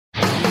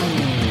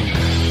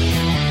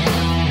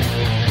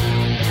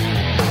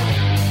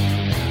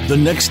The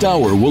next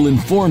hour will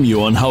inform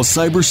you on how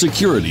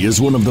cybersecurity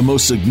is one of the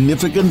most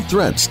significant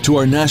threats to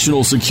our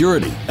national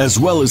security, as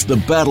well as the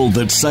battle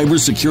that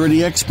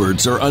cybersecurity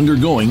experts are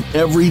undergoing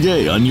every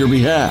day on your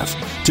behalf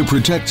to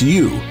protect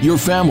you, your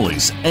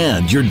families,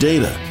 and your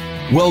data.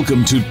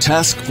 Welcome to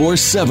Task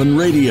Force 7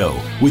 Radio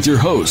with your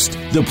host,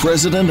 the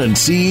President and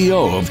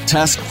CEO of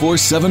Task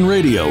Force 7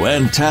 Radio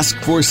and Task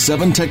Force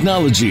 7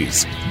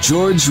 Technologies,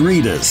 George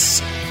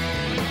Rettas.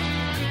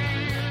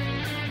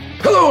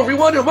 Hello,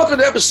 everyone, and welcome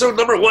to episode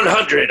number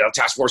 100 of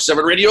Task Force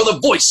 7 Radio,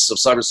 the voice of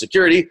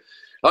cybersecurity.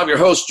 I'm your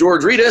host,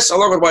 George Rettas,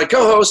 along with my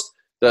co-host,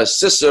 the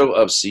CISO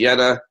of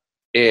Siena,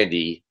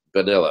 Andy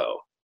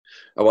Bonillo.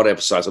 I want to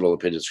emphasize that all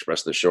opinions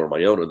expressed in the show are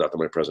my own and not that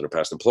my present or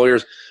past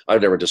employers.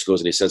 I've never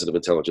disclosed any sensitive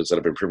intelligence that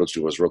I've been privileged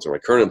to as a result of my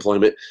current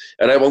employment,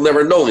 and I will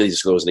never knowingly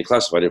disclose any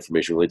classified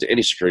information related to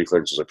any security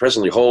clearances I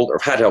presently hold or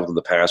have had held in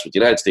the past with the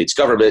United States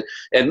government,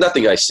 and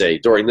nothing I say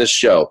during this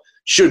show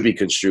should be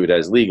construed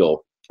as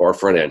legal or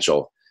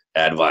financial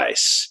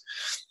advice.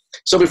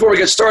 So before we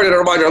get started, I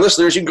remind our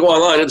listeners you can go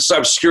online at the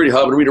Cybersecurity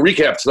Hub and read a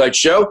recap of tonight's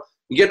show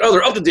and get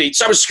other up-to-date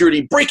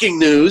cybersecurity breaking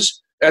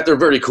news at their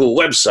very cool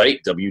website,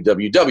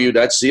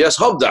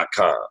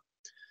 www.cshub.com.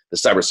 The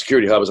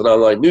Cybersecurity Hub is an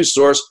online news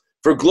source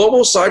for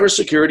global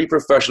cybersecurity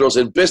professionals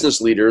and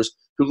business leaders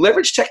who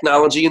leverage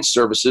technology and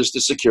services to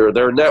secure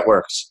their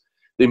networks.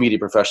 The immediate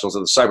professionals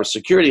of the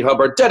Cybersecurity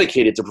Hub are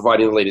dedicated to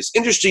providing the latest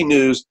industry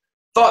news,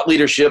 thought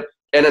leadership,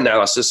 and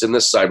analysis in the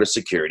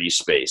cybersecurity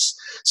space.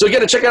 So again,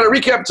 to check out a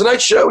recap of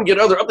tonight's show and get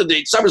other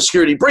up-to-date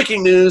cybersecurity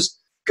breaking news,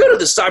 go to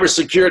the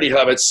Cybersecurity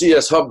Hub at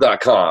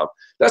cshub.com.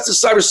 That's the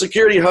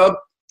Cybersecurity Hub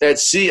at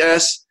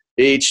cshub.com.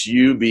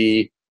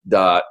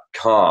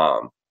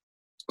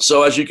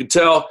 So as you can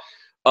tell,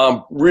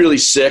 I'm really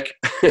sick,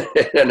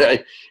 and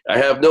I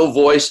have no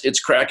voice. It's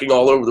cracking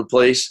all over the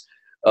place.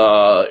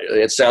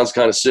 It sounds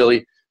kind of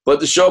silly, but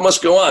the show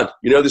must go on.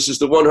 You know, this is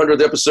the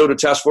 100th episode of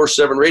Task Force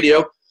 7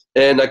 Radio,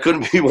 and I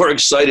couldn't be more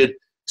excited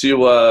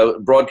to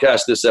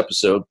broadcast this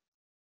episode.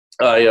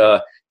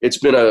 It's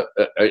been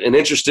an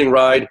interesting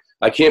ride.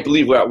 I can't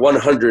believe we're at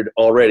 100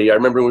 already. I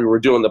remember when we were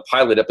doing the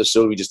pilot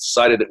episode, we just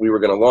decided that we were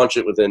going to launch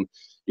it within,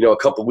 a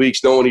couple of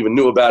weeks. No one even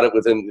knew about it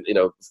within,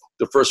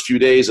 the first few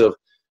days of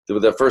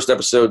the first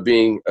episode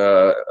being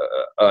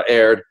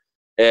aired.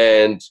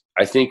 And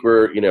I think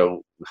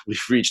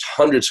we've reached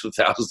hundreds of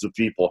thousands of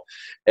people,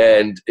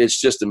 and it's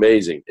just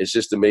amazing. It's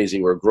just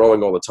amazing. We're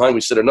growing all the time.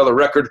 We set another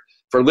record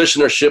for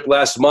listenership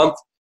last month,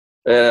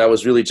 and I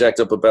was really jacked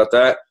up about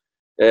that.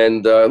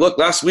 And look,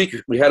 last week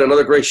we had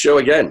another great show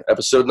again,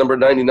 episode number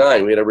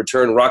 99. We had a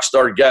return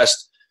rockstar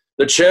guest,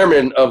 the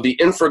chairman of the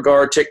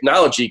InfraGard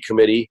Technology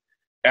Committee,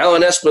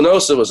 Alan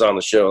Espinosa, was on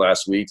the show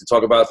last week to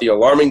talk about the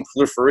alarming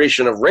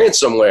proliferation of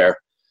ransomware.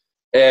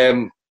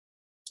 And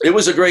it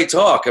was a great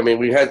talk. I mean,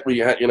 we had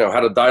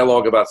had a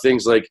dialogue about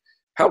things like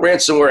how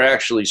ransomware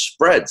actually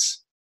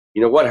spreads.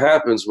 What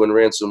happens when a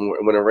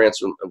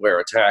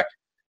ransomware attack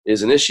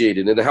is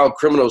initiated, and how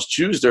criminals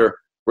choose their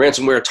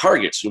ransomware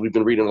targets. We've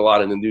been reading a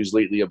lot in the news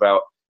lately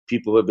about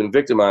people who have been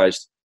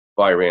victimized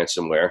by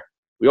ransomware.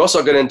 We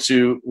also got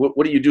into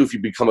what do you do if you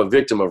become a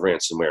victim of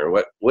ransomware?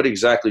 What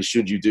exactly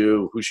should you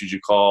do? Who should you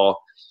call?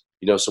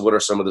 So what are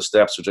some of the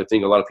steps, which I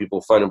think a lot of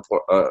people find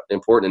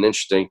important and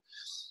interesting.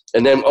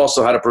 And then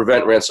also how to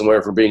prevent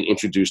ransomware from being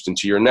introduced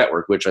into your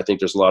network, which I think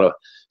there's a lot of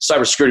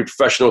cybersecurity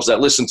professionals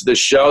that listen to this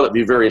show that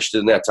be very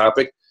interested in that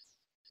topic.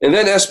 And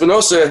then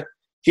Espinosa,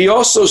 he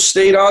also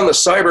stayed on the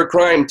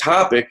cybercrime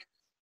topic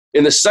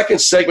in the second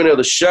segment of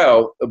the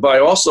show by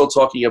also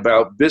talking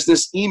about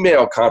business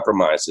email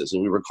compromises,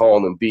 and we were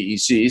calling them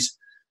BECs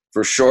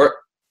for short.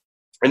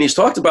 And he's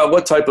talked about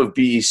what type of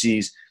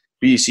BEC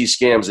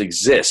scams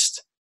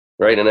exist,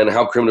 right? And then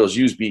how criminals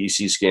use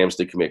BEC scams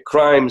to commit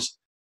crimes.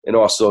 And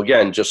also,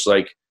 again, just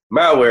like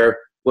malware,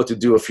 what to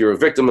do if you're a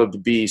victim of the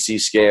BEC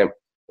scam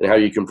and how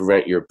you can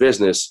prevent your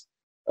business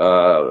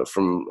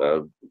from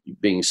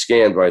being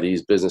scammed by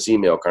these business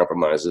email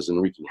compromises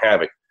and wreaking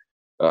havoc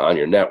on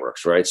your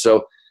networks, right?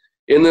 So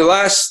in the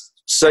last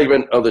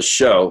segment of the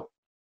show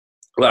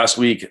last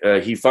week,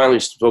 he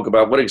finally spoke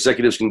about what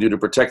executives can do to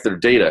protect their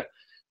data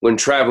when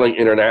traveling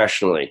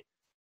internationally.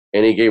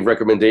 And he gave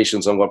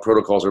recommendations on what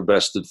protocols are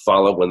best to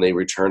follow when they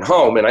return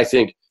home. And I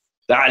think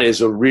that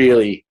is a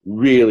really,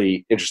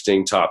 really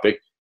interesting topic.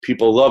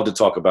 People love to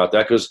talk about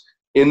that because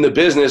in the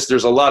business,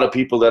 there's a lot of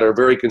people that are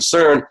very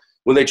concerned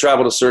when they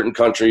travel to certain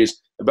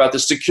countries about the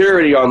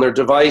security on their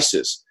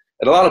devices.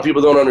 And a lot of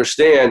people don't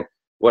understand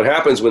what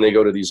happens when they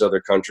go to these other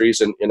countries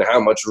and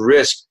how much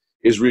risk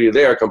is really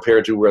there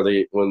compared to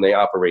when they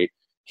operate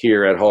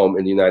here at home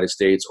in the United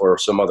States or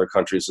some other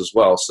countries as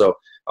well. So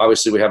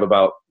obviously we have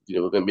about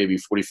maybe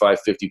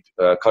 45, 50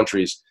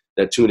 countries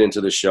that tune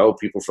into the show.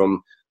 People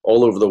from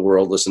all over the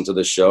world listen to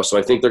this show. So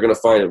I think they're going to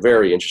find it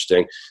very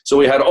interesting. So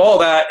we had all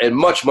that and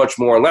much, much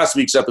more in last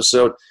week's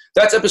episode.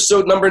 That's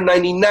episode number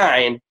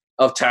 99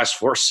 of Task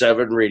Force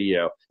 7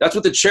 Radio. That's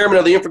with the chairman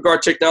of the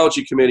InfraGard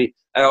Technology Committee,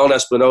 Alan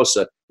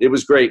Espinosa. It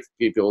was great,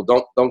 people.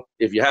 Don't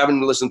if you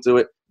haven't listened to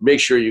it, make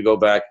sure you go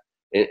back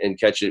and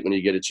catch it when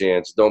you get a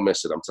chance. Don't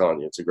miss it. I'm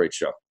telling you, it's a great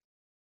show.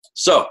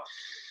 So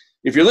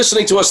if you're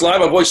listening to us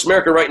live on Voice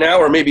America right now,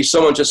 or maybe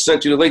someone just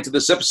sent you the link to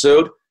this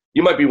episode,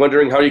 you might be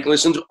wondering how you can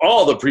listen to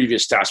all the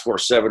previous Task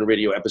Force 7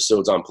 radio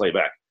episodes on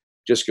playback.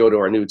 Just go to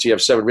our new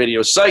TF7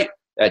 Radio site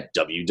at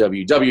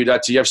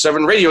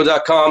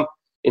www.tf7radio.com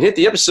and hit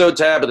the episode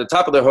tab at the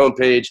top of the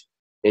homepage,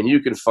 and you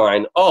can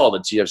find all the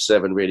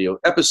TF7 Radio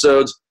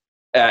episodes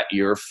at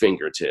your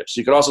fingertips.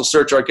 You can also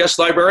search our guest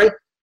library,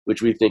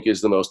 which we think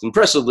is the most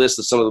impressive list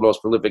of some of the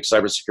most prolific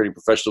cybersecurity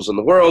professionals in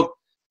the world.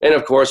 And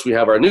of course, we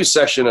have our news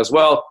section as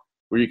well,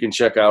 where you can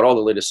check out all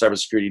the latest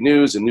cybersecurity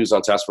news and news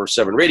on Task Force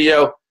 7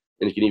 Radio.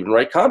 And you can even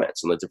write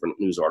comments on the different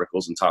news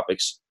articles and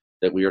topics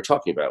that we are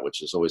talking about,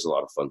 which is always a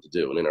lot of fun to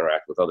do, and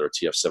interact with other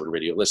TF7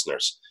 Radio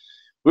listeners.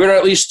 We're in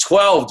at least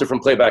 12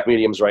 different playback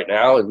mediums right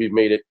now, and we've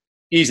made it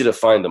easy to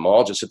find them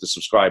all. Just hit the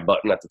subscribe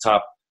button at the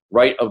top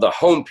right of the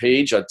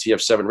homepage at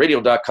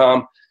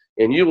tf7radio.com,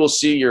 and you will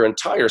see your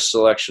entire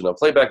selection of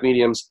playback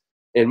mediums.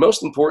 And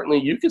most importantly,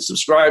 you can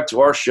subscribe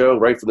to our show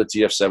right from the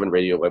TF7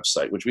 Radio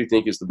website, which we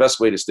think is the best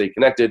way to stay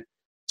connected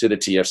to the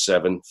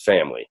TF7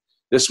 family.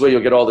 This way,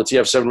 you'll get all the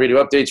TF7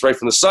 Radio updates right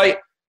from the site,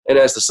 and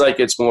as the site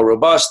gets more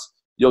robust,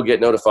 you'll get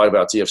notified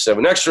about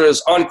TF7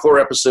 Extras, encore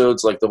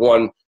episodes like the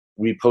one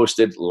we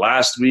posted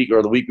last week,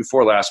 or the week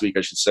before last week,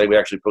 I should say. We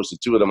actually posted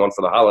 2 of them, one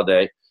for the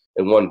holiday,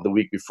 and one the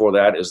week before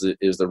that is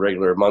the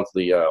regular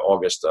monthly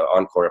August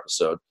encore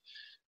episode.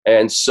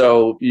 And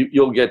so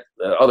you'll get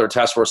other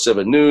Task Force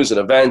 7 news and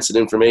events and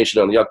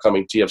information on the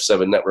upcoming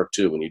TF7 network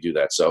too when you do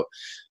that. So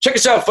check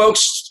us out,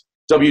 folks,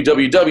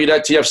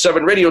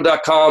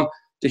 www.tf7radio.com,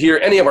 to hear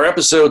any of our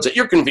episodes at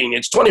your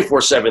convenience,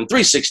 24/7,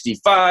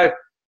 365,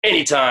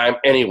 anytime,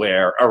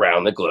 anywhere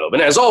around the globe.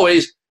 And as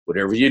always,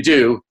 whatever you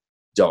do,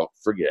 don't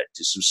forget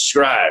to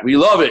subscribe. We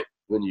love it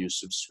when you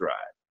subscribe.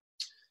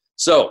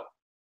 So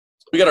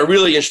we got a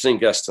really interesting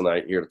guest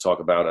tonight here to talk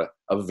about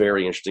a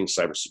very interesting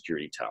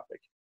cybersecurity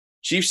topic.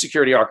 Chief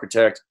Security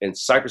Architect and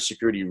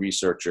Cybersecurity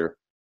Researcher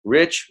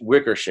Rich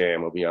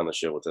Wickersham will be on the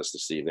show with us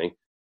this evening.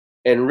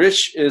 And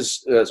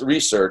Rich's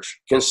research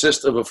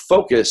consists of a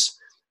focus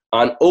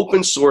on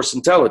open source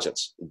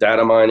intelligence,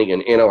 data mining,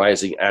 and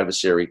analyzing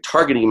adversary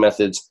targeting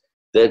methods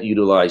that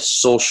utilize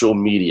social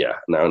media.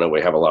 Now, I know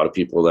we have a lot of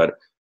people that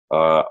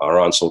are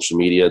on social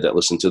media that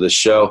listen to this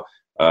show,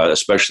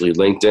 especially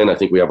LinkedIn. I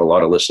think we have a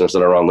lot of listeners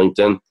that are on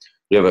LinkedIn.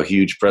 We have a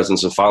huge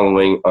presence and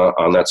following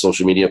on that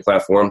social media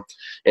platform.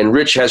 And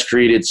Rich has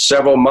created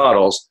several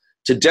models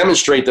to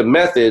demonstrate the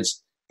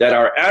methods that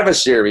our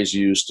adversaries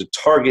use to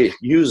target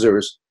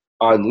users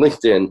on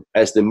LinkedIn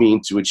as the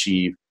mean to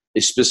achieve a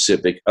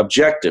specific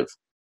objective.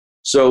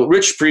 So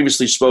Rich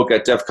previously spoke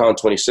at DEF CON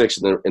 26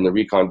 in the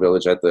Recon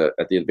Village at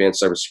the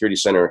Advanced Cybersecurity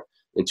Center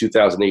in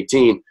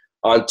 2018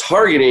 on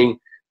targeting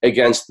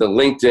against the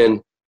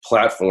LinkedIn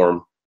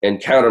platform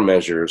and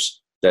countermeasures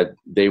that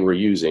they were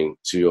using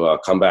to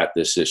combat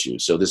this issue.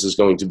 So this is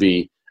going to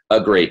be a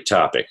great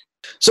topic.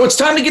 So it's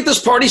time to get this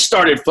party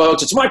started,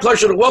 folks. It's my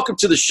pleasure to welcome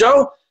to the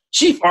show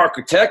Chief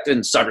Architect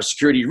and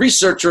Cybersecurity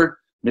Researcher,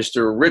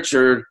 Mr.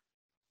 Richard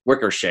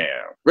Wickersham.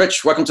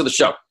 Rich, welcome to the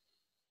show.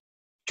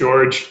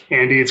 George,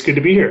 Andy, it's good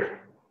to be here.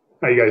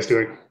 How you guys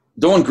doing?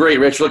 Doing great,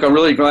 Rich. Look, I'm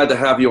really glad to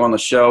have you on the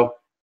show.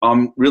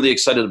 I'm really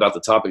excited about the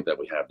topic that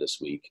we have this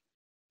week.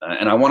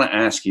 And I want to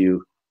ask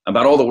you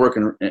about all the work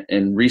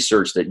and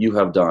research that you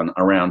have done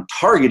around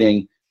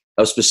targeting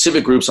of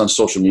specific groups on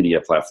social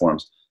media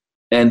platforms.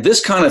 And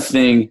this kind of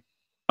thing,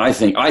 I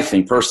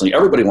think personally,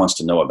 everybody wants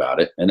to know about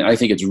it. And I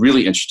think it's a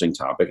really interesting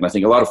topic. And I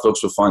think a lot of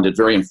folks will find it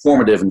very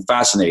informative and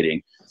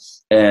fascinating.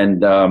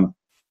 And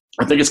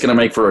I think it's going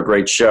to make for a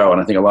great show.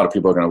 And I think a lot of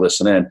people are going to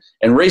listen in.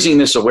 And raising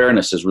this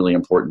awareness is really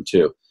important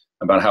too,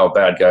 about how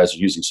bad guys are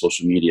using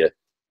social media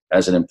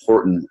as an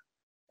important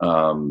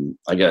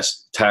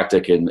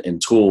tactic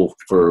and tool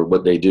for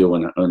what they do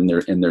in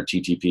their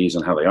TTPs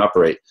and how they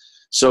operate.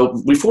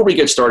 So before we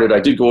get started, I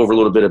did go over a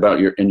little bit about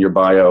your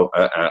bio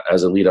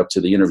as a lead up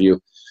to the interview.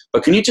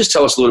 But can you just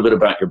tell us a little bit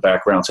about your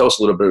background? Tell us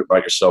a little bit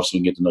about yourself so we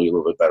can get to know you a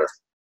little bit better.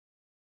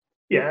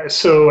 Yeah,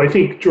 so I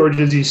think, George,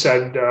 as you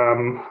said,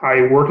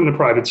 I work in the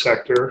private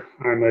sector.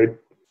 I'm a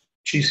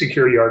chief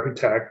security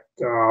architect.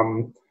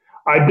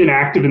 I've been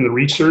active in the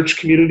research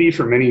community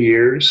for many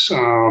years.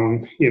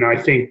 I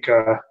think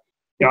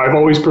I've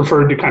always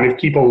preferred to kind of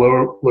keep a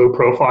low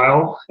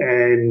profile,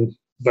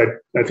 but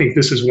I think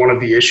this is one of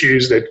the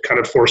issues that kind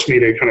of forced me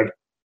to kind of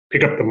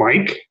pick up the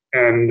mic.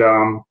 And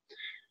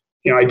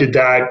I did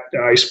that.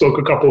 I spoke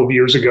a couple of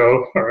years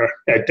ago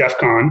at DEF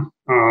CON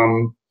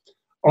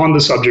on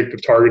the subject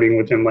of targeting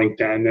within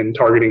LinkedIn and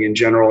targeting in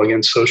general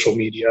against social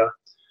media.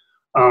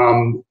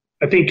 I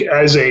think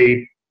as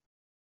an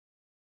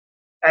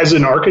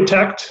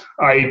architect,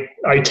 I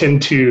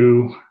tend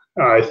to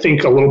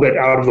think a little bit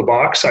out of the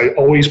box. I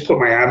always put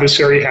my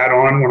adversary hat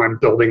on when I'm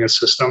building a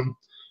system.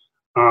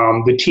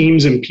 The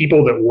teams and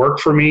people that work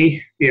for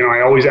me,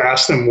 I always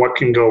ask them what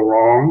can go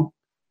wrong.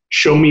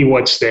 Show me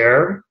what's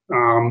there.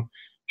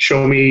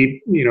 Show me,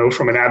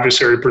 from an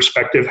adversary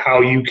perspective,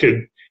 how you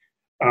could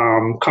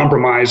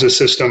compromise a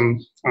system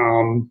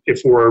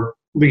if we're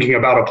thinking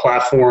about a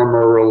platform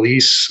or a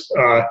release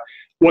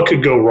what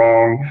could go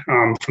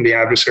wrong from the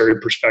adversary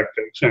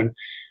perspective. And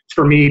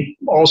for me,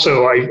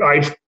 also,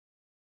 I've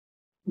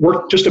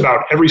worked just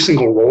about every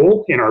single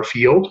role in our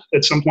field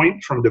at some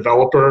point, from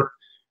developer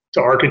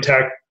to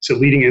architect to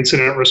leading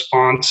incident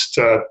response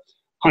to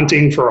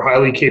hunting for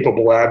highly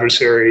capable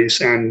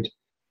adversaries. And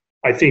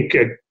I think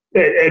at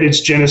its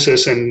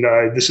genesis, and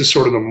this is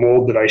sort of the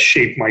mold that I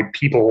shape my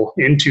people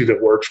into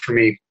that works for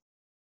me,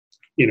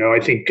 I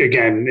think,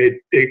 again,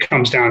 it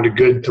comes down to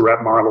good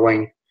threat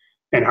modeling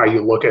and how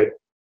you look at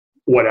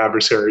what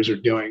adversaries are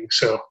doing.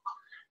 So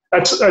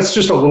that's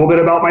just a little bit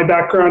about my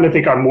background. I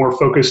think I'm more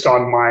focused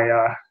on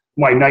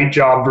my night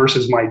job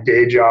versus my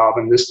day job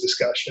in this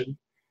discussion,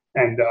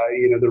 and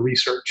the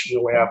research and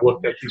the way I've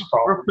looked at these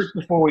problems.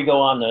 Before we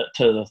go on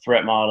to the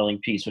threat modeling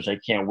piece, which I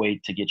can't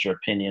wait to get your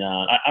opinion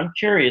on, I'm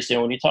curious.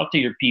 When you talk to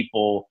your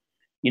people,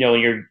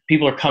 your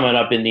people are coming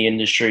up in the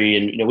industry,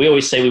 and we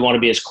always say we want to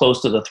be as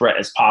close to the threat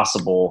as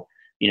possible,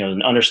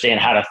 and understand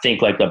how to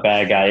think like the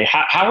bad guy.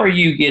 How are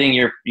you getting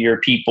your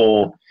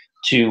people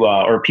to,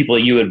 or people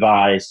that you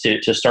advise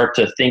to start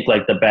to think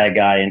like the bad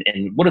guy,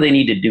 and what do they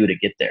need to do to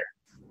get there?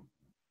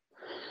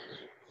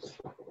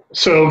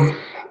 So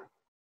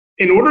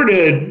in order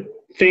to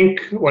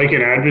think like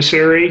an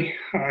adversary,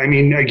 I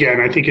mean,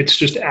 again, I think it's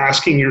just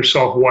asking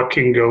yourself what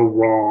can go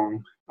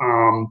wrong.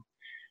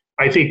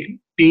 I think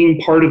being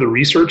part of the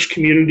research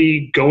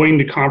community, going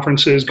to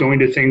conferences, going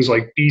to things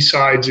like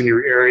B-Sides in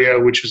your area,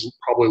 which is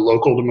probably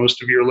local to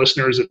most of your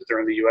listeners if they're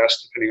in the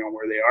U.S., depending on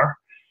where they are,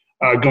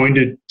 going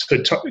to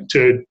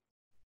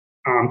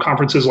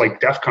conferences like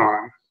DEF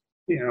CON,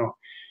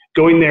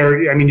 going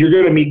there, I mean, you're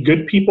going to meet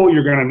good people,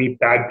 you're going to meet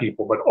bad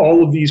people, but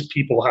all of these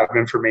people have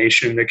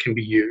information that can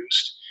be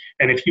used.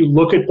 And if you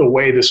look at the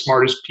way the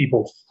smartest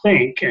people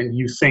think, and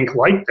you think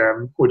like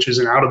them, which is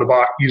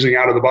using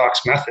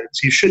out-of-the-box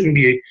methods, you shouldn't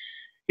be,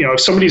 if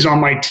somebody's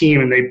on my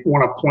team and they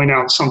want to point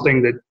out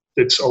something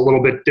that's a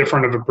little bit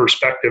different of a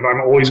perspective,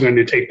 I'm always going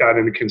to take that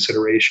into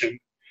consideration.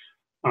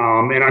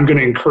 And I'm going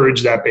to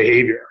encourage that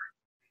behavior.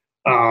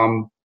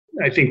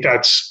 I think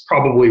that's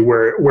probably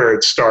where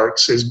it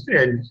starts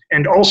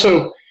and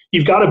also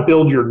you've got to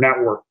build your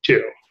network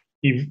too.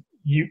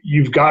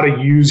 You've got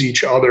to use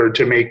each other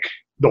to make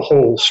the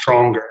whole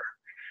stronger.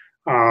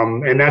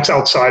 And that's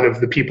outside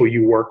of the people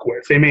you work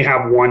with. They may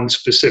have one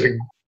specific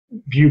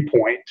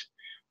viewpoint.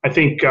 I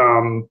think,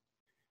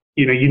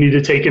 you need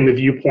to take in the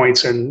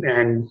viewpoints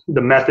and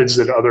the methods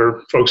that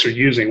other folks are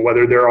using,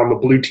 whether they're on the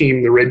blue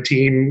team, the red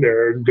team,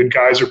 they're good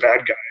guys or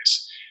bad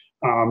guys.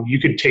 You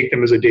can take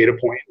them as a data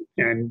point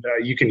and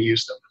you can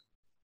use them.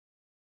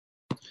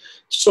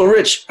 So,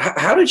 Rich,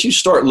 how did you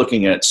start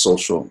looking at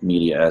social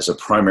media as a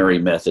primary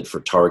method for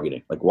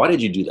targeting? Like, why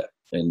did you do that?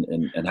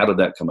 And how did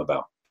that come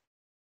about?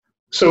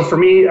 So for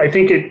me, I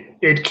think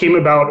it came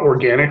about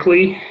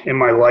organically in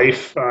my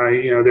life.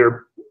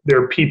 There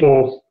are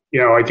people,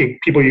 I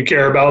think people you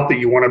care about that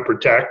you want to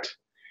protect.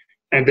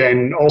 And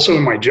then also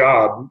in my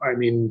job, I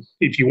mean,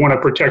 if you want to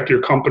protect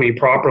your company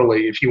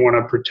properly, if you want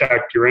to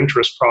protect your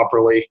interests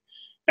properly,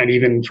 and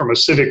even from a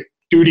civic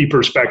duty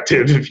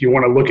perspective, if you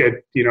want to look at,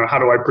 how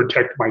do I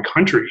protect my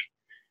country?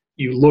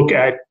 You look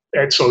at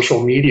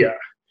social media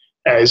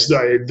as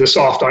the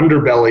soft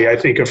underbelly, I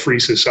think, of free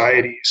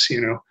societies.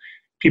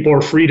 People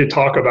are free to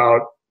talk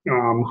about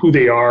who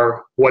they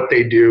are, what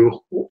they do,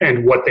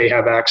 and what they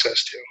have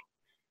access to.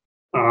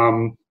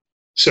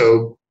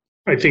 So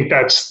I think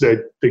that's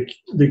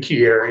the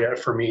key area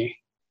for me.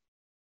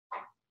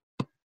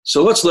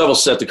 So let's level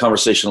set the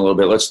conversation a little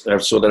bit.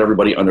 So that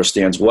everybody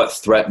understands what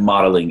threat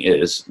modeling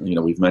is.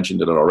 We've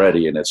mentioned it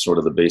already, and it's sort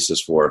of the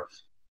basis for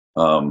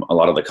a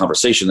lot of the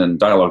conversation and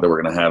dialogue that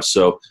we're going to have.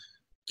 So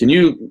can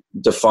you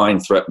define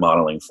threat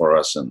modeling for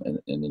us, and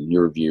in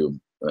your view,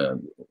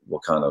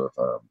 what kind of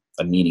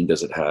a meaning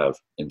does it have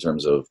in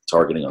terms of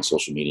targeting on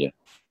social media?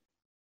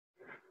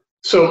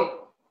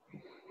 So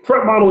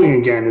threat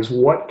modeling, again, is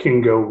what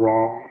can go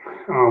wrong.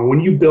 When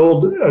you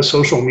build a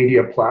social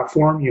media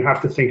platform, you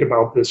have to think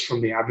about this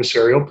from the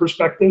adversarial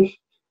perspective,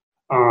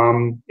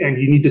 and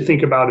you need to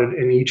think about it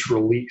in each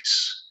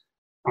release.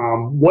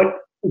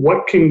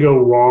 What can go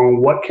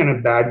wrong? What can a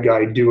bad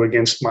guy do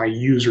against my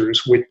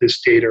users with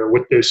this data,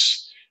 with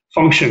this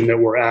function that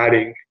we're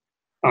adding?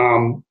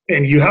 And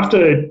you have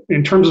to,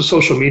 in terms of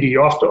social media,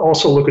 you have to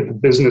also look at the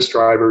business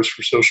drivers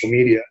for social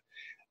media.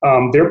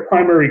 Their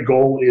primary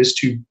goal is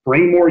to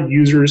bring more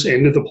users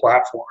into the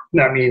platform.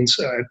 That means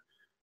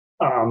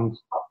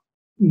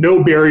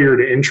no barrier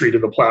to entry to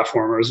the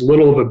platform, or as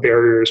little of a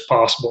barrier as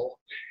possible,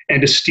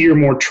 and to steer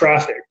more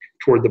traffic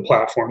toward the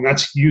platform.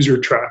 That's user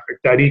traffic.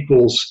 That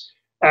equals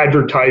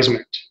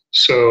advertisement.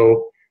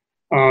 So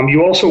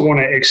you also want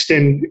to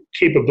extend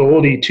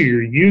capability to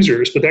your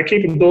users, but that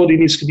capability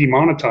needs to be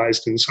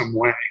monetized in some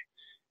way.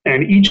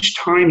 And each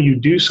time you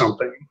do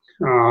something,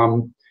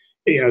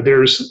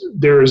 there is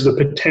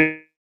the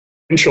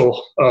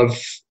potential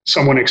of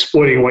someone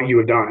exploiting what you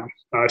have done,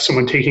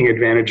 someone taking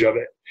advantage of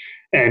it.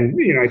 And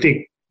I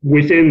think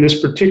within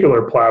this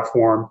particular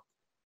platform,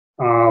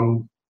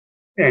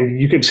 and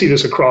you can see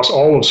this across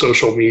all of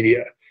social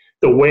media,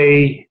 the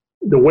way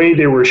the way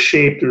they were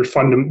shaped,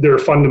 there are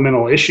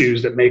fundamental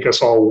issues that make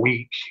us all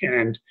weak.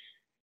 And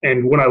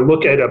when I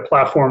look at a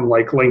platform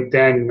like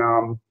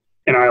LinkedIn,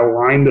 and I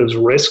align those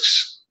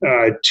risks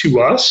to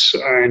us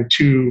and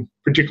to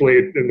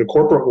particularly in the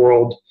corporate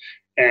world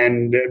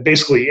and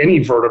basically any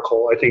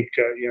vertical, I think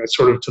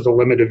sort of to the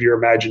limit of your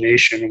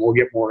imagination, and we'll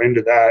get more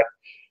into that.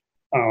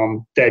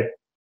 That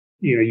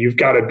you've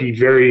got to be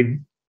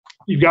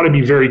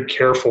very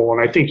careful,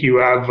 and I think you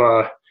have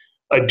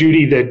a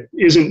duty that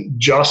isn't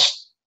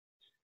just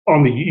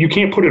on you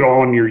can't put it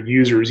all on your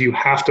users. You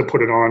have to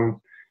put it on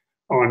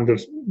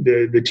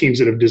the teams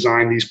that have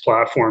designed these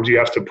platforms. You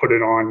have to put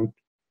it on.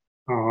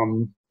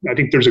 I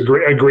think there's a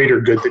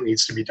greater good that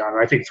needs to be done.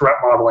 I think threat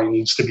modeling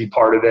needs to be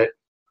part of it,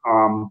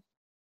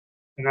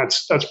 and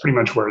that's pretty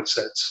much where it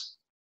sits.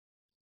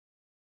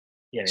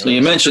 Yeah. So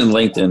you mentioned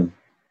LinkedIn.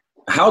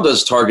 How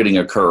does targeting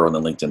occur on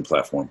the LinkedIn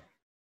platform?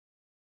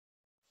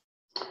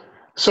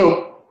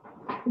 So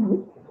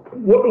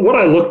what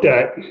I looked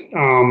at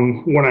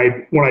when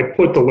I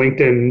put the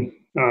LinkedIn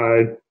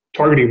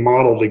targeting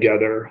model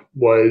together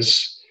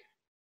was,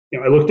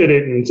 I looked at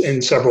it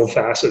in several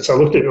facets. I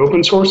looked at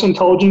open source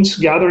intelligence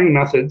gathering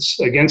methods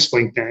against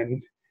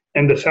LinkedIn,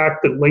 and the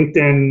fact that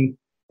LinkedIn,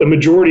 the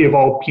majority of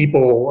all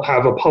people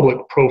have a public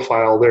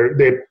profile.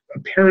 They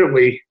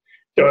apparently,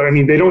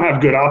 they don't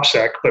have good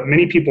OPSEC, but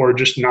many people are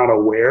just not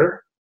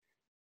aware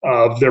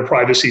of their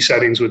privacy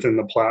settings within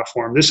the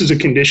platform. This is a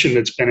condition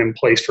that's been in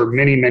place for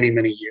many, many,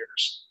 many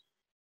years.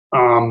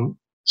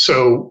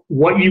 So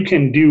what you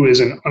can do as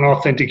an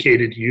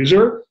unauthenticated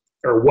user,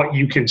 or what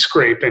you can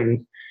scrape,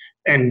 and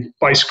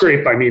by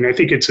scrape, I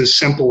think it's as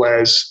simple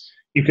as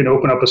you can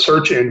open up a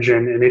search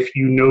engine, and if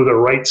you know the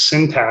right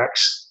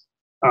syntax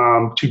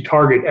to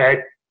target at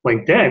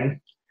LinkedIn,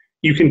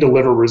 you can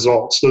deliver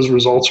results. Those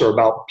results are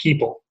about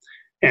people,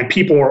 and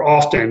people are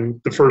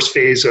often the first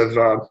phase of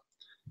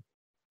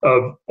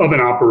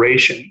an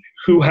operation.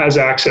 Who has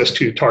access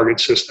to a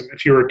target system?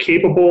 If you're a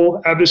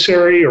capable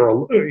adversary,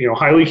 or a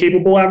highly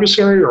capable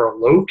adversary, or a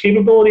low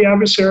capability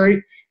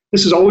adversary,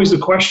 this is always the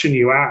question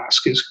you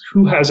ask: is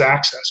who has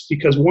access?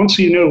 Because once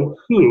you know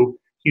who,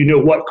 you know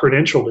what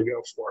credential to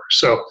go for.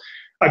 So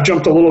I've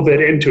jumped a little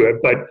bit into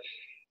it, but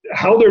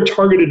how they're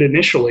targeted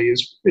initially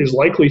is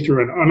likely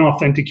through an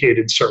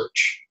unauthenticated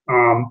search.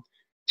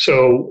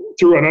 So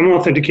through an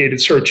unauthenticated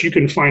search, you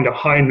can find a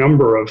high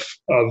number of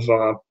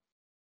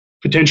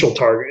potential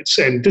targets,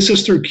 and this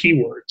is through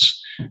keywords.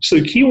 So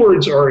the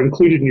keywords are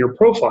included in your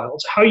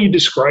profiles, how you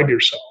describe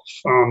yourself.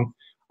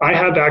 I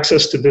have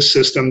access to this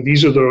system.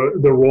 These are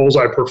the roles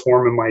I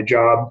perform in my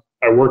job.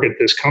 I work at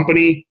this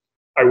company.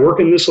 I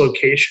work in this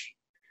location.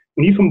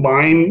 When you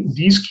combine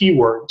these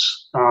keywords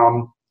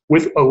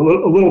with a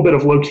little bit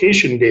of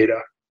location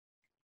data,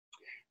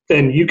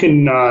 then you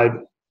can,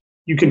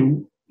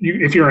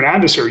 if you're an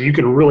adversary, you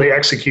can really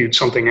execute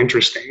something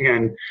interesting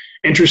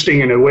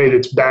in a way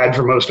that's bad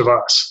for most of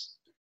us.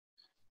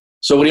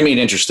 So what do you mean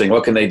interesting?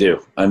 What can they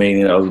do? I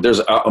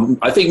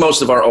think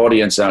most of our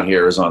audience out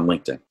here is on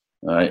LinkedIn.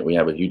 All right, we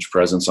have a huge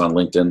presence on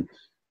LinkedIn.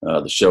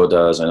 The show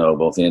does. I know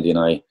both Andy and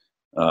I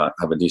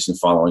have a decent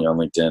following on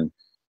LinkedIn.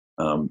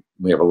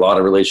 We have a lot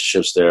of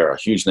relationships there, a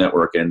huge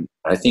network, and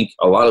I think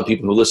a lot of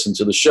people who listen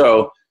to the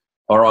show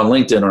are on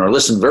LinkedIn and are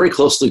listening very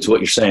closely to what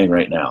you're saying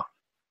right now.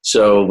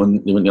 So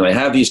when they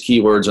have these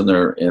keywords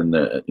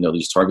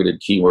these targeted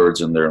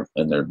keywords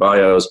in their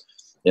bios,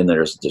 and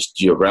there's just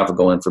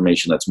geographical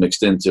information that's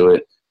mixed into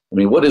it.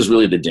 What is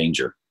really the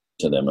danger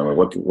to them, or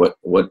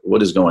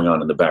what is going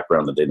on in the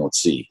background that they don't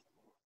see?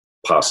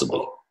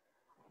 Possibly.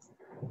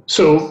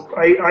 So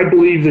I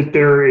believe that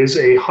there is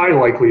a high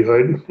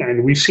likelihood,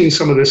 and we've seen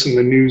some of this in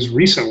the news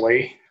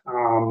recently,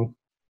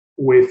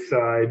 with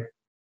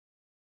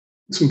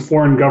some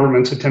foreign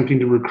governments attempting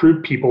to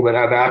recruit people that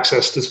have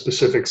access to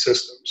specific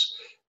systems.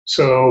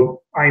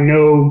 So I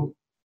know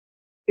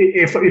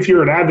if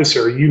you're an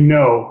adversary, you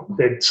know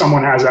that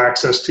someone has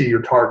access to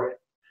your target.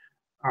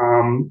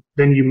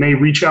 Then you may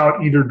reach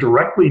out either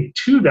directly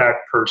to that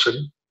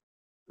person.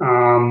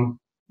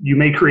 You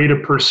may create a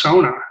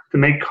persona to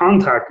make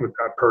contact with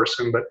that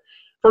person. But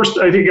first,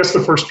 I guess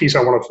the first piece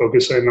I want to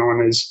focus in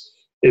on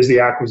is the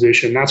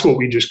acquisition. That's what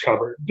we just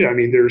covered.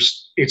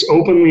 It's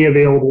openly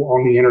available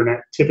on the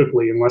internet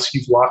typically, unless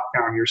you've locked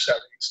down your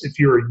settings. If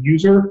you're a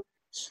user,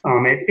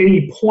 at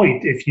any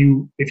point, if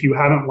you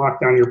haven't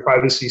locked down your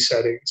privacy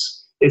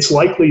settings, it's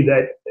likely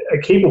that a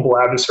capable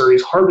adversary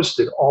has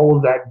harvested all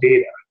of that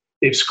data.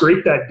 They've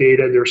scraped that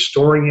data, they're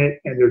storing it,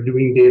 and they're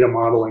doing data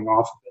modeling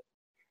off of it.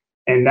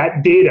 And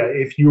that data,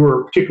 if you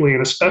are particularly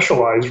in a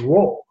specialized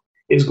role,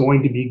 is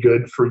going to be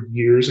good for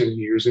years and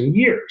years and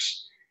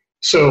years.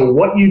 So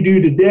what you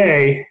do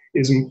today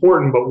is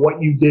important, but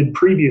what you did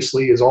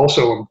previously is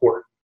also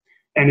important.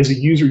 And as a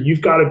user,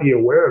 you've got to be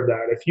aware of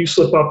that. If you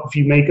slip up, if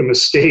you make a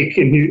mistake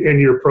in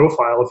your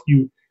profile, if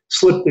you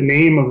slip the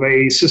name of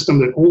a system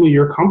that only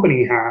your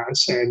company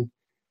has, and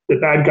the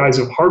bad guys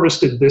have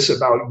harvested this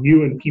about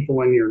you and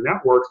people in your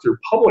network through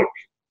public,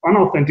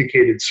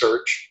 unauthenticated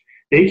search,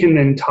 they can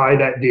then tie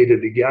that data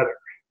together,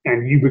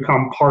 and you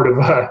become part of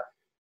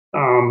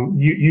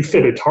you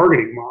fit a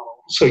targeting model.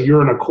 So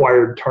you're an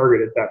acquired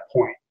target at that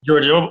point.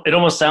 George, it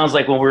almost sounds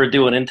like when we were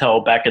doing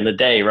intel back in the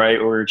day, right?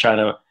 We were trying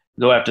to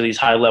go after these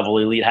high-level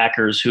elite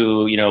hackers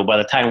who, by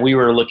the time we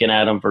were looking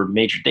at them for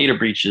major data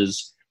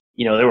breaches,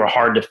 they were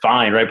hard to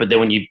find, right? But then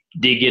when you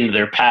dig into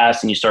their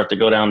past and you start to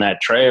go down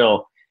that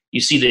trail, you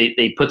see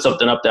they put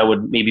something up that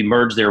would maybe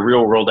merge their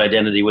real-world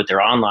identity with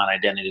their online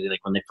identity,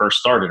 like when they first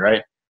started,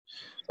 right?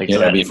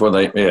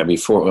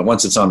 Before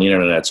once it's on the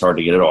internet, it's hard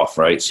to get it off,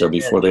 right? So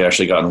before they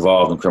actually got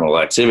involved in criminal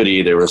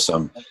activity, there were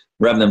some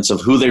remnants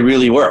of who they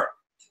really were.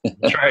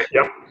 That's right.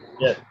 Yep.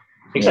 Yeah.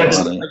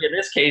 Exactly. Like in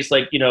this case,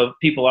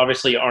 people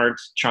obviously aren't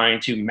trying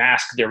to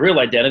mask their real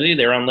identity.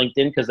 They're on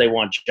LinkedIn because they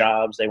want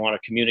jobs, they want to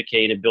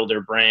communicate and build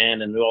their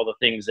brand and do all the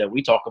things that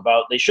we talk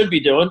about they should be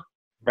doing,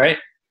 right?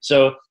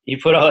 So you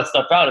put all that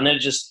stuff out, and then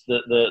just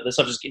the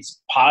stuff just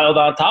gets piled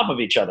on top of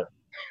each other.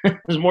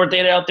 There's more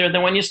data out there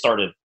than when you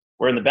started.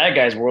 Where in the bad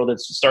guys' world, it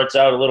starts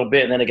out a little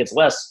bit and then it gets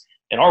less.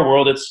 In our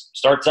world, it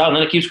starts out and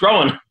then it keeps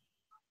growing.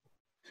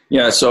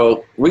 Yeah,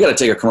 so we got to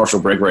take a commercial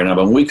break right now.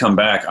 But when we come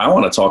back, I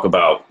want to talk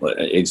about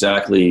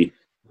exactly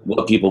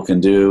what people can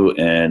do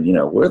and,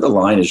 where the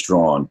line is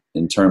drawn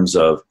in terms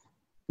of,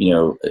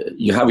 you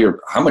have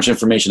how much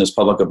information is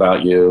public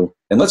about you.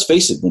 And let's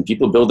face it, when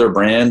people build their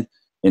brand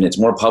and it's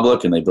more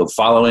public and they build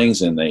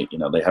followings and they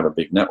have a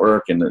big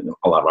network and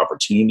a lot of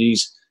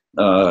opportunities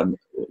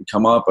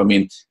come up. I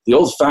mean, the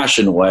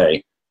old-fashioned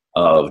way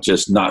of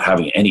just not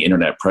having any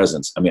internet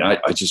presence,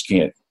 I just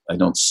can't, I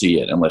don't see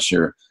it unless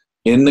you're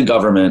in the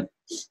government,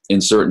 in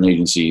certain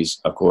agencies,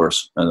 of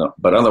course.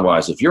 But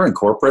otherwise, if you're in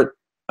corporate,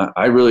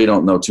 I really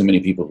don't know too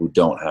many people who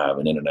don't have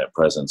an internet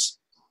presence.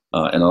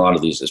 And a lot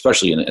of these,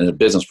 especially in a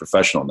business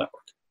professional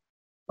network.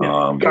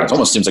 It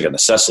almost seems like a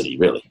necessity,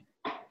 really.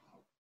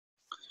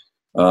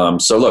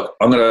 So look,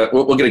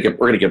 we're gonna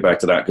get back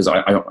to that because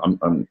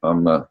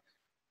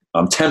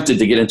I'm tempted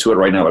to get into it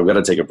right now. I've got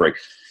to take a break.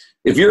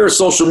 If you're a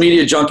social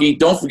media junkie,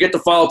 don't forget to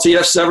follow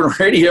TF7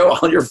 Radio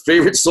on your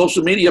favorite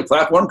social media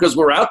platform because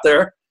we're out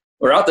there.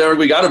 We're out there.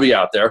 We got to be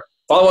out there.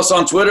 Follow us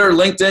on Twitter,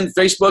 LinkedIn,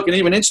 Facebook, and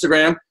even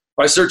Instagram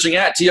by searching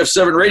at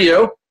TF7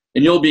 Radio,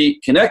 and you'll be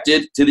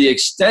connected to the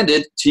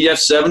extended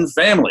TF7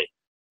 family.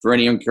 For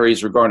any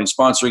inquiries regarding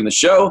sponsoring the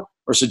show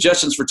or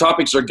suggestions for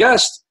topics or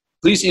guests,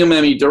 please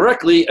email me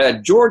directly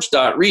at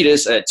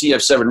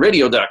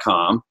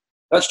george.reedus@tf7radio.com.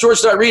 That's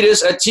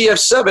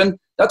george.reedus@tf7,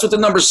 that's with the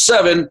number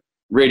 7,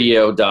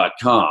 radio.com.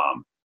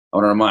 I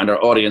want to remind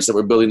our audience that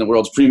we're building the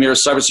world's premier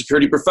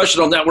cybersecurity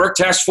professional network,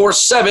 Task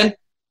Force 7.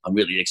 I'm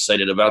really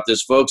excited about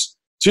this, folks.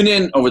 Tune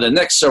in over the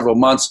next several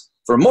months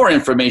for more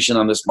information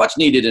on this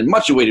much-needed and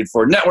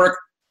much-awaited-for network.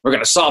 We're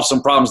going to solve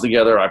some problems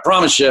together, I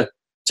promise you.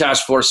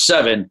 Task Force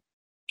 7,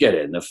 get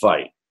in the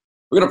fight.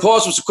 We're going to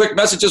pause with some quick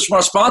messages from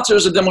our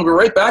sponsors, and then we'll be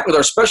right back with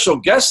our special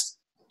guest,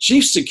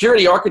 Chief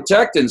Security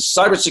Architect and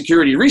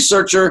Cybersecurity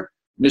Researcher,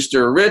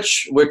 Mr.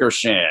 Rich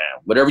Wickersham.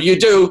 Whatever you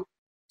do,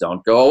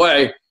 don't go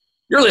away.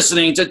 You're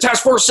listening to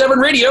Task Force 7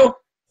 Radio,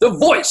 the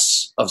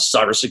voice of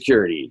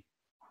cybersecurity.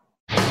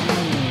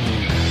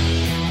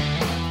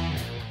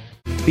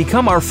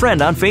 Become our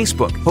friend on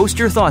Facebook. Post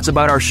your thoughts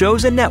about our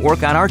shows and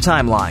network on our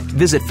timeline.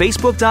 Visit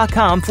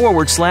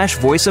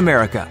facebook.com/Voice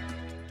America.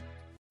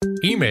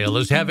 Email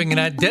is having an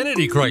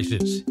identity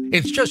crisis.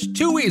 It's just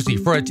too easy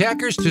for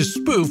attackers to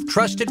spoof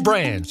trusted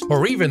brands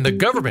or even the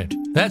government.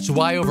 That's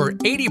why over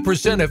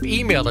 80% of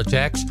email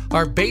attacks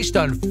are based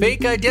on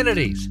fake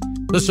identities.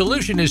 The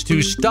solution is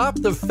to stop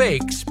the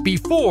fakes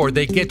before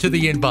they get to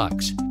the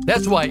inbox.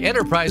 That's why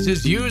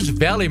enterprises use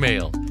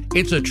ValleyMail.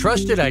 It's a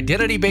trusted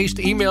identity-based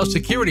email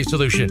security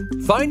solution.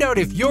 Find out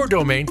if your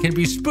domain can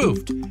be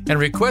spoofed and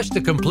request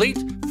a complete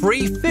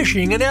free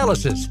phishing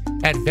analysis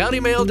at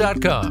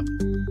valleymail.com.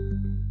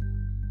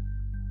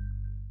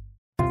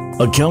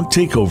 Account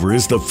takeover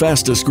is the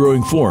fastest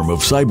growing form of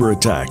cyber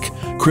attack.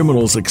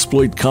 Criminals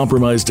exploit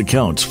compromised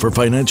accounts for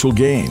financial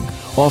gain,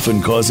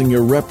 often causing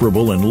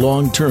irreparable and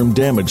long-term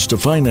damage to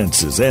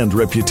finances and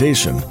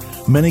reputation.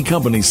 Many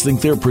companies think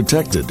they're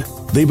protected.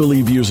 They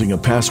believe using a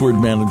password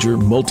manager,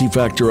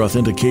 multi-factor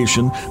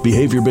authentication,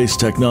 behavior-based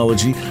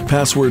technology,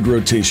 password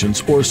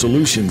rotations, or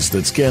solutions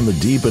that scan the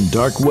deep and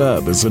dark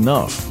web is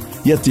enough.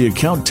 Yet the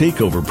account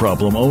takeover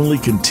problem only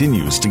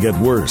continues to get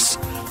worse.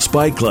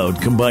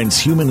 SpyCloud combines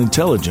human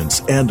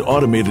intelligence and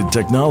automated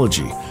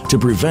technology to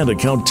prevent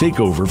account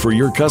takeover for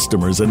your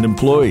customers and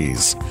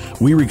employees.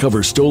 We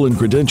recover stolen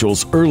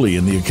credentials early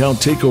in the account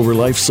takeover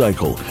life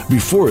cycle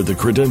before the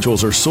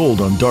credentials are sold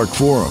on dark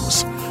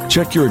forums.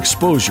 Check your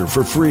exposure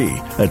for free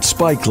at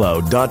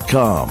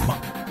spycloud.com.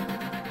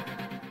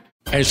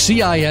 As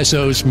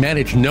CISOs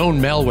manage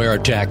known malware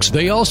attacks,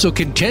 they also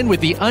contend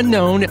with the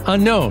unknown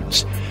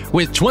unknowns.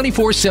 With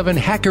 24/7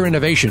 hacker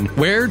innovation,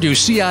 where do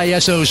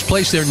CISOs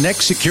place their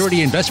next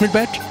security investment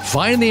bet?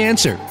 Find the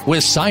answer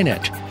with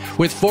Cynet.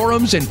 With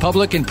forums and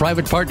public and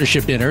private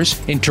partnership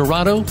dinners in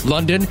Toronto,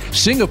 London,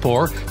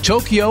 Singapore,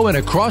 Tokyo, and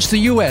across the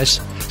U.S.,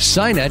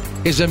 SciNet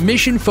is a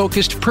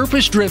mission-focused,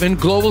 purpose-driven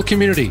global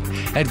community,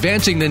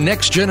 advancing the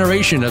next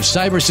generation of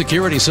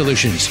cybersecurity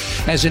solutions.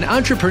 As an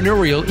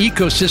entrepreneurial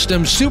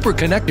ecosystem super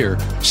connector,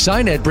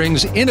 SciNet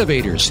brings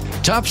innovators,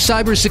 top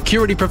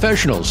cybersecurity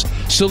professionals,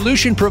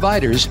 solution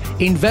providers,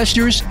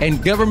 investors,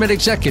 and government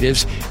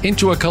executives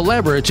into a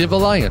collaborative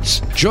alliance.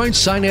 Join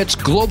SciNet's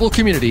global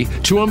community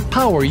to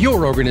empower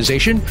your organization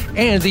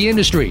and the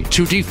industry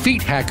to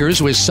defeat hackers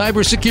with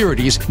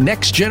cybersecurity's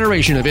next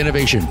generation of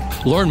innovation.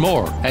 Learn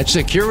more at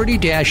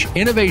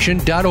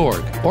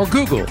security-innovation.org or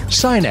Google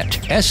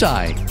SciNet,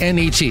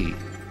 S-I-N-E-T.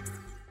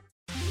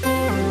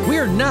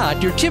 We're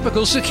not your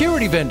typical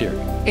security vendor.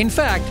 In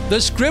fact, the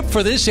script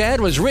for this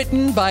ad was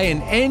written by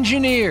an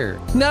engineer,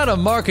 not a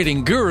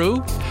marketing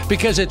guru.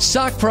 Because at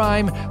SOC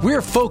Prime,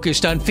 we're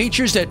focused on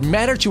features that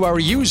matter to our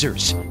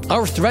users.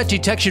 Our threat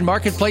detection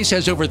marketplace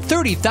has over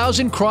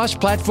 30,000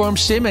 cross-platform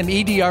SIM and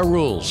EDR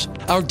rules.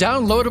 Our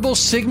downloadable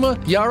Sigma,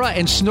 Yara,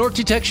 and Snort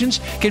detections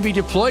can be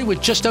deployed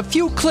with just a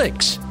few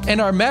clicks,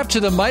 and are mapped to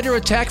the MITRE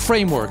ATT&CK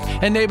framework,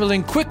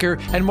 enabling quicker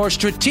and more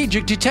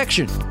strategic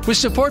detection. With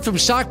support from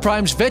SOC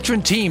Prime's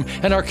veteran team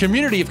and our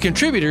community of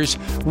contributors,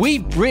 we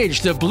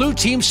bridge the blue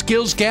team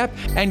skills gap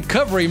and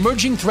cover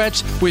emerging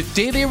threats with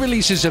daily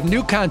releases of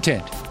new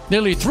content.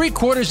 Nearly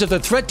 3/4 of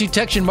the threat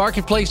detection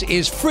marketplace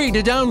is free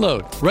to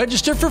download.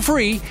 Register for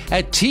free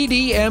at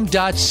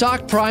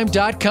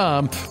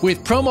tdm.socprime.com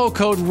with promo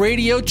code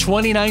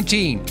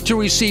RADIO2019 to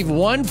receive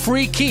one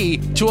free key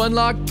to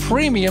unlock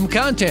premium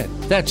content.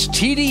 That's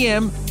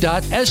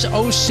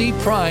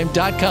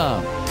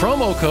tdm.socprime.com.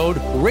 Promo code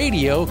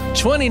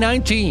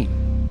RADIO2019.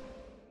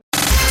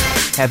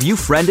 Have you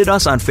friended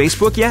us on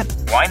Facebook yet?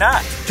 Why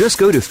not? Just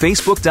go to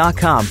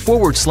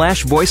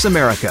facebook.com/Voice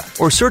America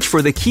or search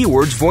for the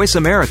keywords Voice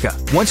America.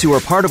 Once you are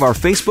part of our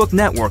Facebook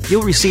network,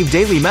 you'll receive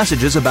daily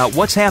messages about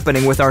what's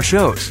happening with our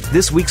shows,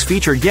 this week's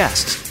featured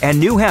guests, and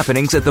new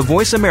happenings at the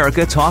Voice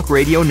America Talk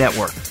Radio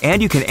Network. And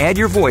you can add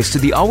your voice to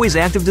the always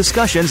active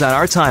discussions on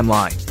our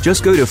timeline.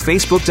 Just go to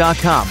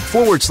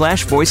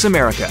facebook.com/Voice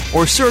America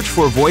or search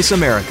for Voice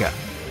America.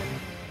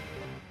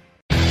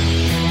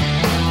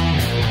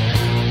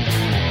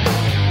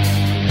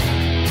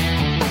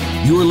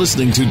 You're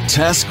listening to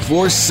Task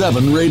Force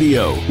 7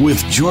 Radio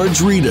with George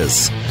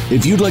Ritas.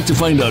 If you'd like to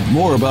find out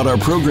more about our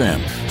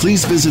program,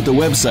 please visit the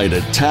website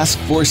at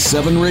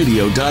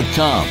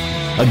taskforce7radio.com.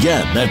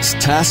 Again, that's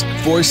Task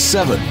Force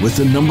 7 with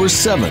the number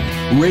 7,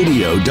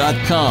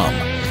 radio.com.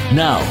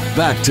 Now,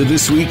 back to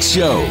this week's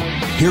show.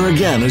 Here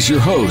again is your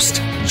host,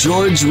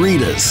 George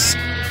Ritas.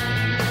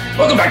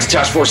 Welcome back to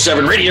Task Force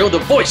 7 Radio, the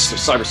voice of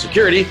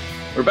cybersecurity.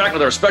 We're back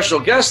with our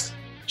special guest,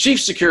 Chief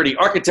Security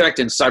Architect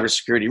and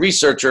Cybersecurity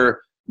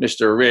Researcher,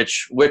 Mr.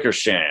 Rich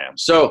Wickersham.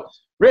 So,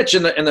 Rich,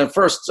 in the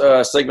first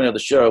segment of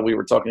the show, we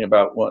were talking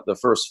about the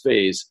first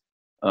phase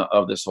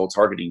of this whole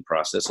targeting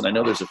process. And I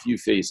know there's a few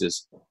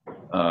phases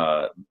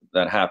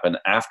that happen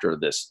after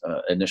this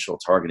initial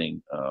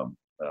targeting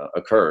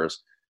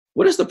occurs.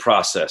 What is the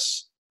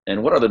process,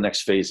 and what are the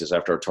next phases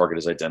after a target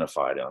is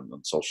identified on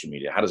social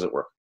media? How does it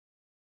work?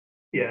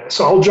 Yeah,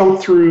 so I'll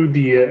jump through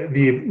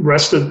the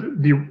rest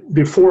of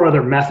the 4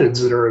 other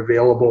methods that are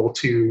available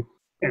to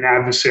an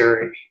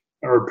adversary,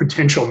 or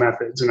potential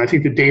methods. And I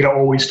think the data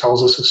always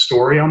tells us a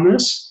story on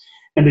this,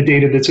 and the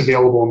data that's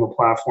available on the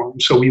platform.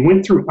 So we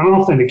went through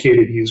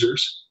unauthenticated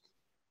users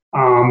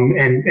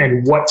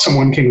and what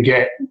someone can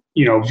get,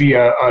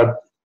 via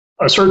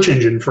a search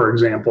engine, for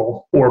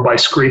example, or by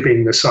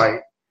scraping the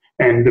site,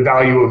 and the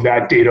value of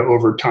that data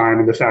over time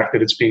and the fact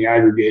that it's being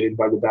aggregated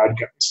by the bad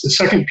guys. The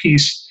second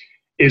piece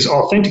is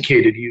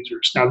authenticated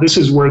users. Now, this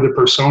is where the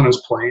personas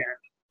play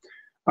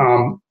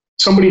in.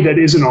 Somebody that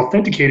is an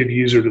authenticated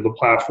user to the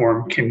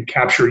platform can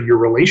capture your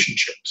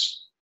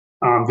relationships,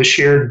 the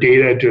shared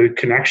data to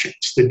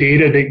connections, the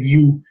data that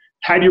you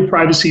had your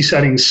privacy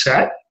settings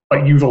set,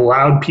 but you've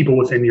allowed people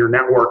within your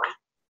network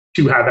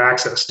to have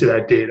access to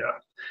that data.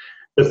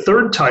 The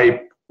third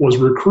type was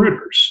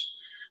recruiters.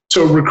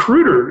 So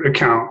recruiter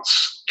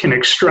accounts can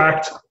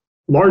extract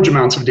large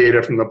amounts of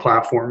data from the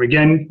platform.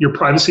 Again, your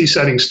privacy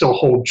settings still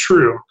hold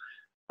true,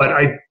 but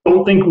I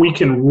don't think we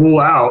can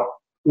rule out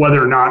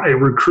whether or not a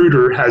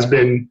recruiter has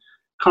been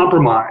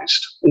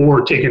compromised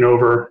or taken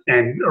over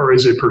or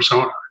is a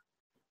persona.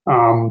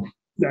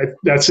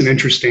 That's an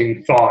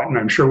interesting thought, and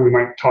I'm sure we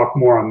might talk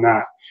more on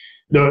that.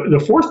 The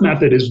fourth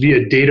method is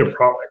via data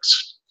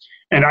products.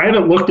 And I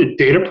haven't looked at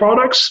data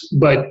products,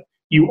 but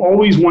you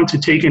always want to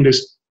take into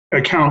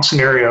account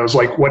scenarios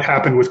like what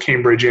happened with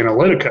Cambridge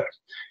Analytica,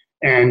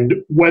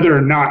 and whether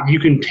or not you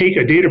can take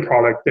a data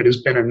product that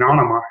has been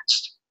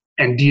anonymized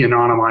and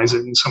de-anonymize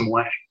it in some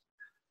way.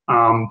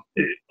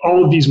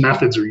 All of these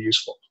methods are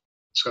useful.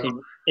 So,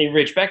 hey,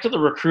 Rich, back to the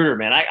recruiter,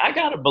 man. I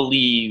got to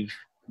believe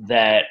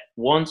that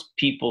once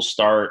people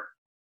start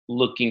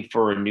looking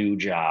for a new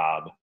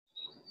job,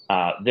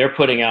 they're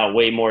putting out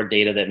way more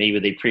data that maybe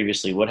they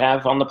previously would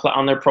have on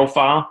their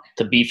profile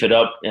to beef it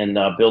up and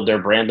build their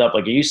brand up.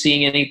 Like, are you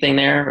seeing anything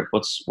there?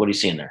 What are you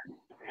seeing there?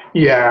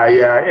 Yeah,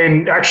 yeah.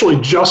 And actually,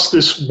 just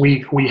this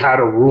week, we had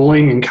a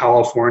ruling in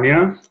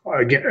California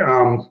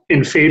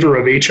in favor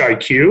of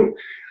HiQ.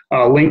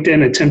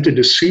 LinkedIn attempted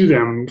to sue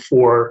them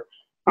for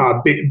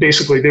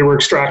basically they were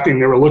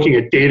looking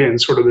at data in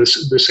sort of the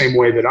same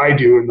way that I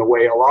do and the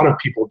way a lot of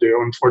people do.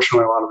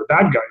 Unfortunately, a lot of the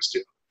bad guys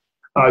do.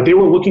 They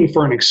were looking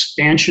for an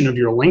expansion of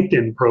your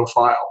LinkedIn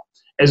profile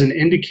as an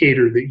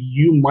indicator that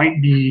you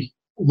might be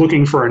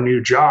looking for a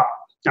new job.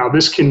 Now,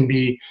 this can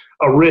be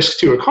a risk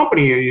to a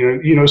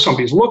company.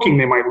 Somebody's looking,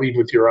 they might leave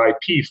with your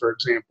IP, for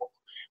example.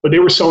 But they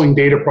were selling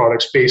data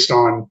products based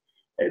on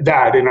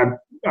that, and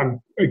I'm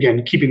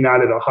again keeping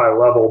that at a high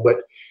level. But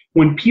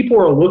when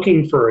people are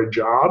looking for a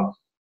job,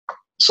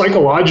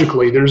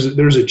 psychologically, there's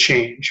a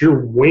change.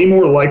 You're way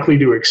more likely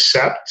to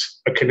accept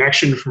a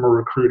connection from a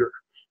recruiter.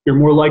 You're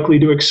more likely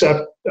to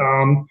accept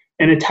an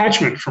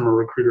attachment from a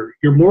recruiter.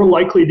 You're more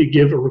likely to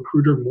give a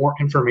recruiter more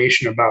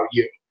information about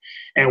you.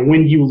 And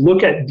when you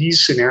look at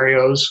these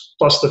scenarios,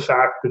 plus the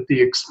fact that the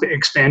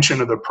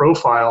expansion of the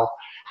profile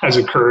has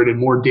occurred and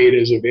more data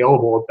is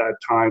available at that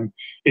time,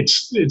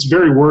 it's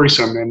very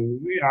worrisome.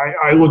 And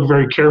I look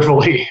very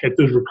carefully at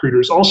those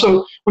recruiters.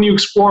 Also, when you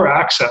explore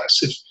access,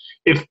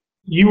 if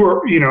you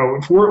are,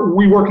 if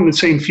we work in the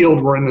same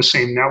field, we're in the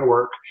same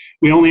network,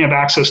 we only have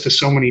access to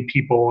so many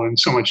people and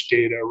so much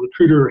data. A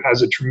recruiter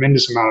has a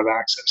tremendous amount of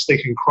access. They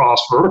can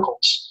cross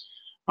verticals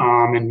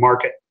and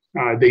market.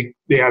 They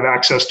have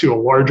access to a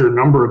larger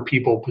number of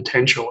people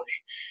potentially.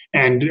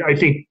 And I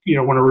think,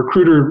 when a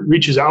recruiter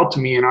reaches out to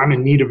me and I'm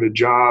in need of a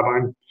job,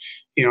 I'm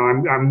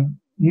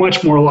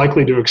much more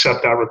likely to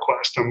accept that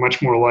request. I'm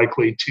much more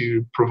likely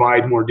to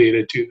provide more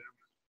data to them.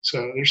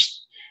 So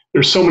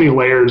there's so many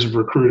layers of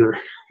recruiter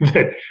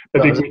that I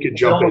think we could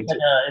jump into.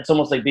 It's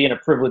almost like being a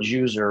privileged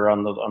user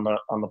on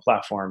the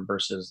platform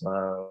versus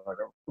like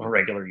a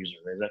regular user.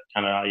 Is that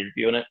kind of how you're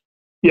viewing it?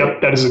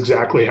 Yep, that is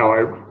exactly how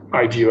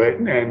I view it.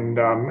 And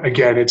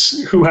again,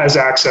 it's who has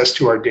access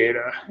to our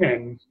data,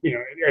 and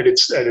at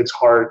its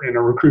heart, and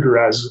a recruiter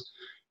has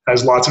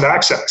lots of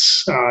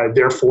access.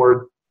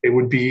 Therefore, it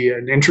would be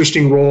an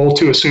interesting role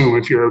to assume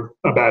if you're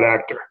a bad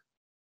actor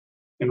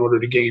in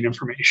order to gain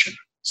information.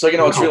 So,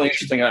 it's really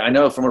interesting. I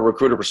know from a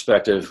recruiter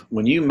perspective,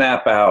 when you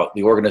map out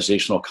the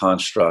organizational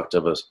construct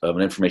of an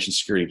information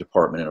security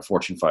department in a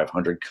Fortune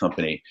 500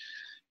 company,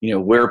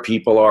 where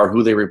people are,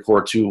 who they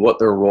report to, what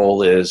their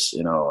role is,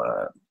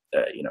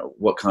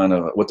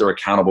 what they're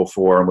accountable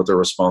for and what they're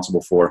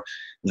responsible for.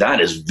 That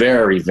is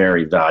very,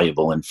 very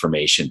valuable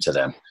information to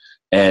them.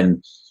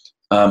 And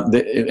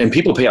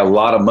people pay a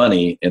lot of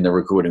money in the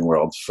recruiting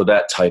world for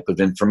that type of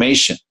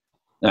information.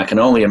 And I can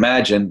only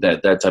imagine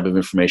that type of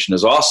information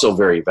is also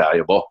very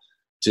valuable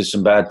to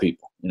some bad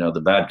people,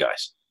 the bad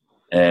guys.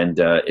 And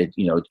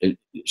it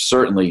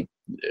certainly,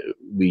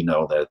 we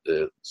know that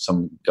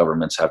some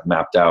governments have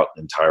mapped out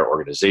entire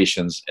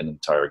organizations and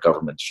entire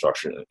government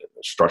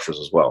structures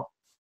as well.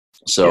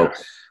 So,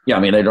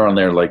 they're on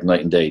there like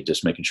night and day,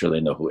 just making sure they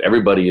know who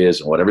everybody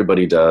is and what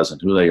everybody does and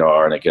who they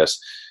are. And I guess,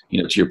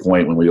 to your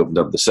point, when we opened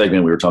up the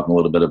segment, we were talking a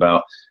little bit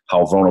about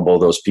how vulnerable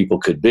those people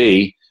could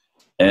be,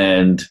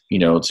 and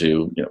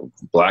to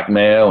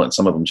blackmail, and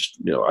some of them just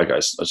I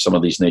guess some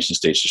of these nation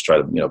states just try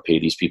to pay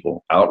these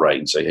people outright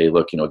and say, hey,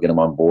 look, get them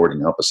on board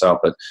and help us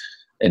out,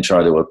 and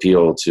try to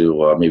appeal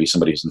to maybe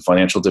somebody who's in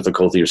financial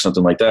difficulty or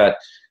something like that.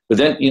 But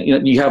then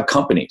you have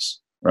companies,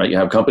 right? You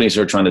have companies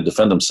that are trying to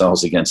defend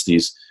themselves against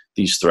these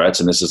threats,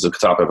 and this is the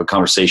topic of a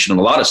conversation in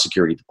a lot of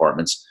security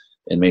departments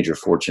in major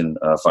Fortune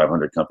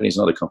 500 companies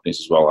and other companies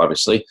as well,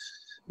 obviously.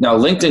 Now,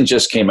 LinkedIn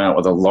just came out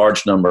with a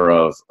large number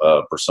of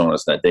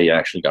personas that they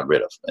actually got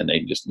rid of, and they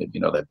just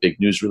that big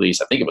news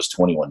release. I think it was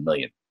 21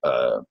 million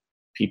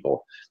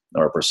people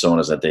or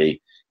personas that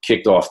they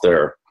kicked off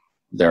their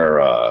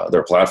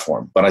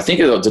platform. But I think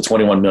the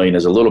 21 million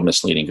is a little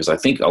misleading, because I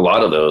think a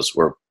lot of those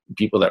were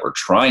people that were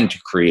trying to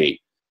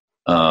create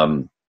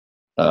personas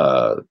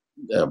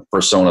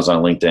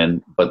on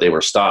LinkedIn, but they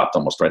were stopped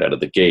almost right out of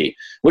the gate.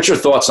 What's your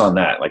thoughts on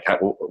that? Like,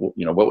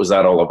 what was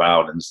that all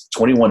about? And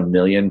 21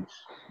 million,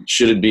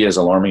 should it be as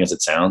alarming as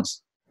it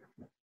sounds?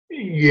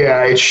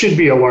 Yeah, it should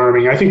be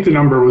alarming. I think the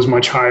number was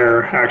much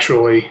higher,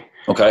 actually.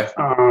 Okay.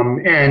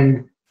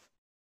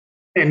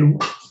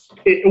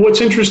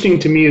 What's interesting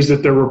to me is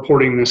that they're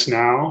reporting this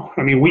now.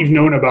 I mean, we've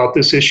known about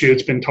this issue.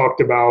 It's been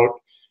talked about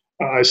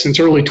since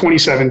early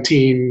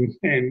 2017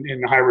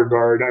 in high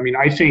regard. I mean,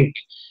 I think,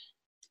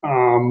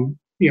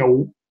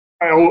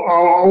 I'll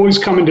always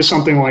come into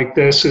something like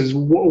this is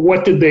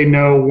what did they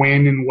know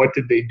when and what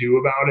did they do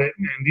about it?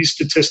 And these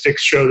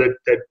statistics show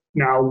that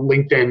now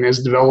LinkedIn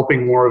is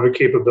developing more of a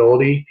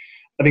capability.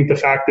 I think the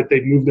fact that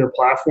they've moved their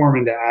platform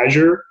into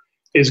Azure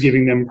is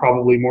giving them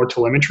probably more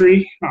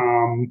telemetry,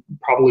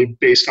 probably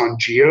based on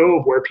geo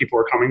of where people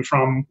are coming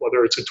from,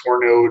 whether it's a Tor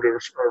node or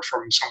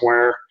from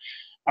somewhere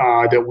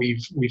that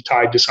we've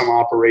tied to some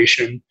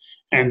operation.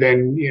 And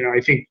then,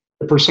 I think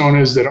the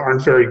personas that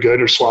aren't very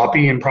good or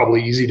sloppy and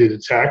probably easy to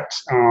detect,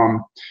 a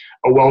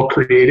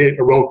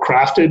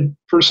well-crafted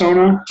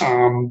persona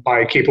by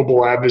a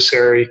capable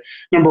adversary.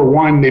 Number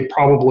one, they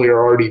probably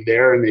are already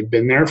there and they've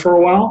been there for a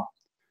while.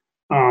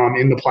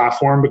 in the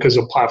platform because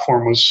the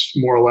platform was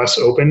more or less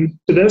open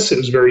to this. It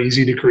was very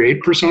easy to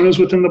create personas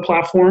within the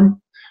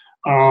platform.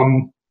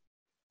 I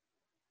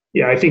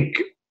think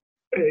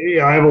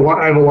I have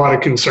a lot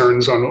of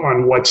concerns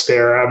on what's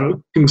there. I have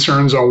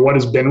concerns on what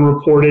has been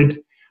reported.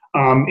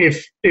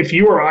 If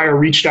you or I are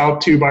reached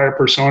out to by a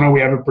persona, we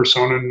have a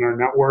persona in our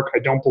network. I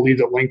don't believe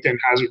that LinkedIn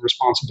has a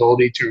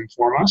responsibility to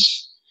inform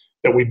us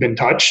that we've been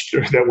touched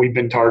or that we've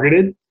been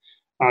targeted.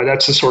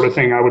 That's the sort of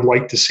thing I would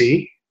like to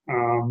see.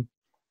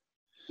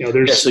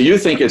 So you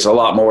think it's a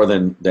lot more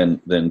than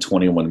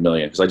 21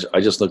 million? Because I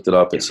just looked it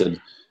up. It said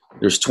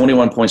there's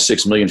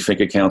 21.6 million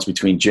fake accounts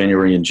between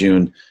January and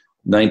June.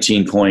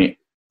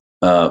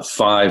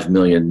 19.5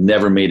 million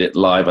never made it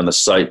live on the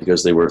site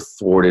because they were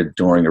thwarted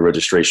during a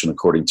registration,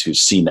 according to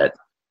CNET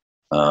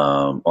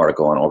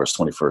article on August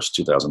 21st,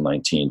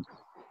 2019.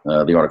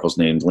 The article's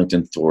named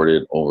 "LinkedIn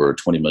thwarted over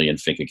 20 million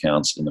fake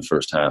accounts in the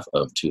first half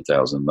of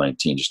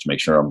 2019." Just to make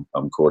sure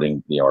I'm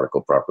quoting the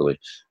article properly.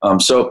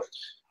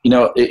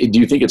 Do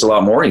you think it's a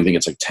lot more? Do you think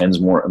it's like tens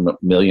more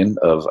million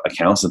of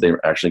accounts that they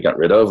actually got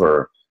rid of,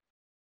 or?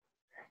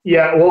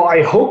 Yeah, well,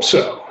 I hope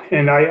so.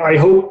 And I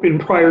hope in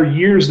prior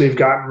years they've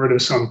gotten rid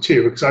of some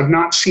too, because I've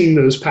not seen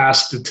those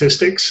past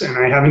statistics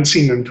and I haven't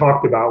seen them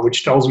talked about,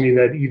 which tells me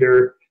that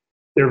either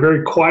they're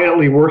very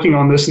quietly working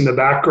on this in the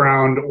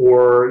background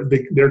or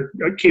their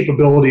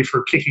capability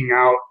for kicking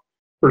out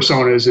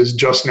personas is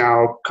just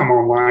now come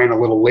online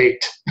a little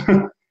late.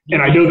 And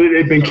I know that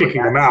they've been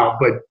kicking them out,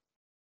 but.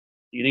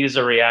 You think it's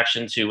a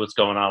reaction to what's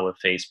going on with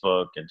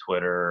Facebook and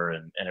Twitter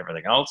and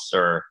everything else,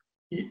 or?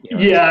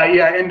 Yeah,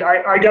 and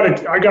I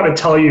gotta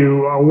tell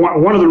you,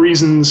 one of the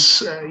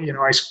reasons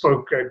I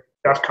spoke at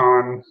DEF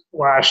CON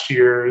last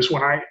year is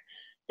when I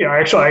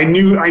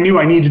knew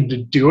I needed to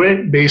do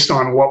it based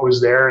on what was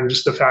there and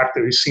just the fact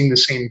that we've seen the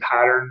same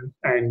pattern,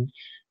 and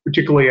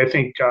particularly I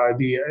think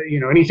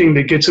anything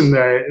that gets in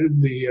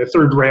the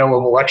third rail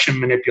of election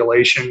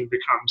manipulation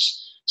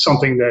becomes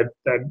something that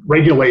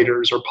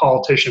regulators or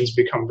politicians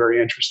become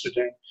very interested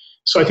in.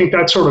 So I think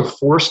that sort of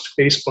forced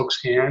Facebook's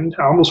hand.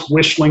 I almost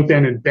wish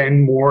LinkedIn had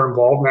been more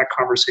involved in that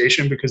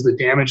conversation, because the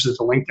damage that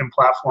the LinkedIn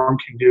platform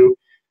can do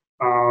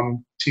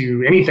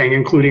to anything,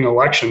 including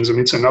elections. I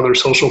mean, it's another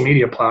social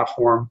media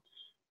platform.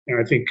 And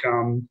I think,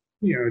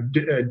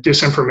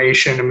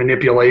 disinformation and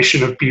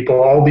manipulation of people,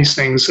 all these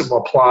things will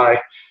apply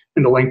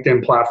in the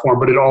LinkedIn platform,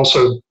 but it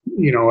also,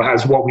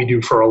 has what we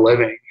do for a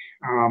living.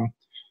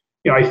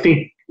 I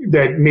think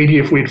that maybe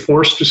if we'd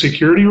forced a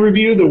security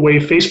review the way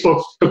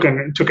Facebook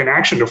took an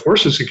action to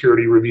force a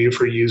security review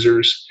for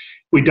users,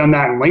 if we'd done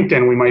that in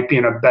LinkedIn, we might be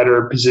in a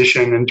better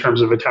position in terms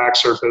of attack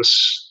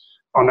surface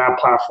on that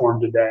platform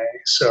today.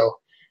 So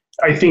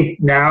I think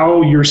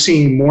now you're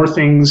seeing more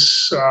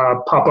things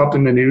pop up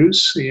in the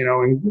news,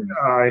 and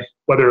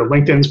whether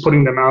LinkedIn's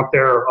putting them out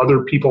there or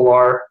other people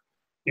are.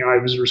 I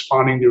was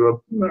responding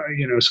to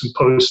some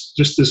posts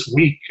just this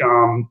week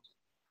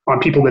on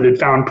people that had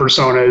found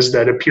personas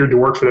that appeared to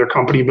work for their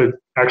company but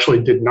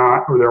actually did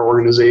not, or their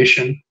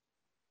organization.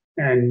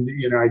 And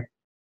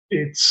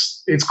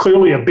it's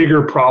clearly a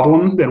bigger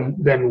problem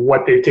than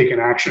what they've taken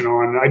action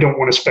on. I don't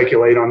want to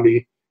speculate on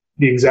the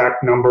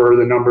exact number or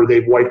the number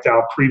they've wiped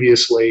out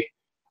previously,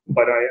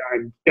 but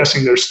I'm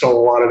guessing there's still a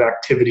lot of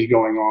activity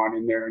going on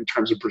in there in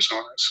terms of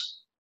personas.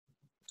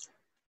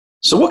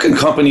 So what can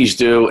companies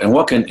do and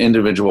what can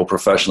individual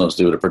professionals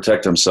do to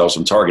protect themselves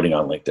from targeting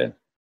on LinkedIn?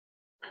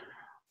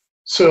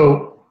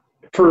 So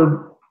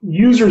for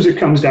users, it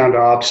comes down to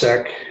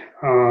OPSEC.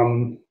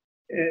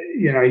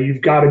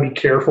 You've got to be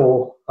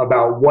careful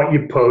about what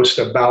you post,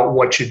 about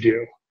what you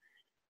do,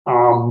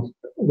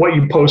 what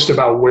you post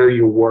about where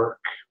you work,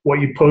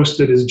 what you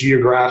posted is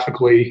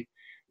geographically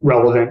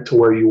relevant to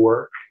where you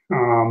work.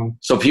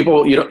 So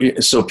people,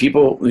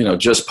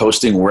 just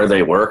posting where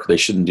they work, they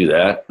shouldn't do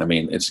that. I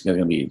mean, that's going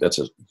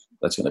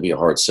to be a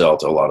hard sell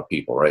to a lot of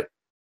people, right?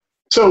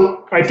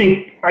 So I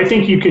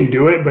think you can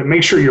do it, but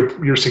make sure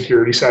your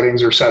security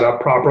settings are set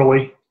up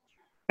properly.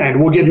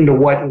 And we'll get into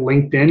what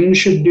LinkedIn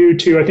should do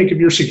too. I think if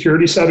your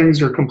security settings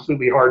are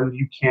completely hardened,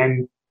 you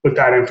can put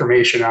that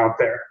information out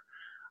there.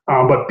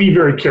 But be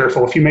very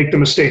careful. If you make the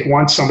mistake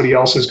once, somebody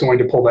else is going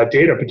to pull that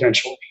data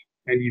potentially,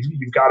 and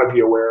you've got to be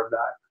aware of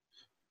that.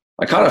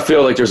 I kind of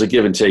feel like there's a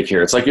give and take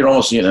here. It's like you're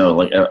almost,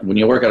 when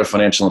you work at a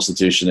financial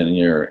institution and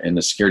you're in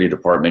the security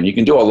department, you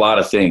can do a lot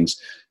of things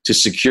to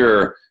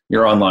secure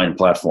your online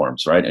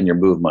platforms, right, and your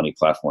Move Money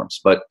platforms.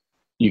 But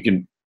you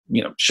can,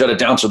 shut it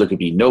down so there could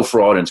be no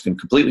fraud and it's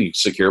completely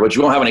secure, but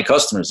you won't have any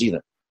customers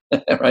either,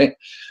 right?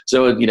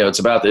 So, it's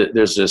about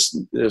there's this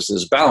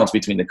balance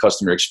between the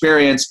customer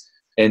experience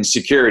and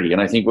security. And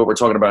I think what we're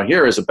talking about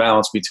here is a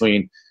balance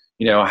between,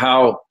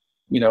 how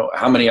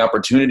many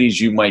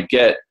opportunities you might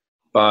get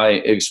by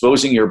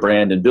exposing your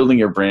brand and building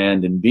your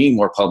brand and being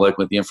more public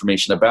with the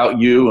information about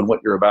you and what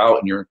you're about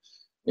and your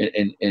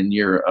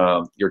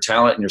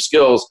talent and your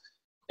skills,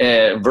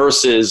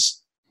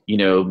 versus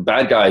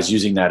bad guys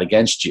using that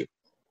against you,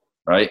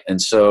 right? And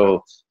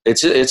so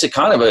it's a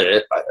kind of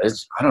I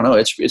don't know,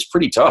 it's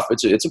pretty tough.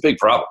 It's a big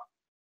problem.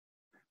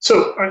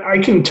 So I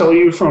can tell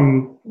you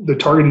from the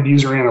targeted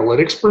user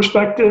analytics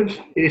perspective,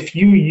 if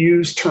you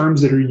use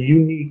terms that are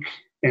unique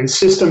and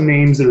system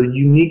names that are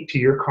unique to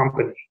your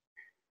company,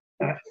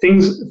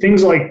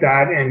 things like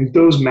that, and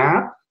those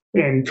map.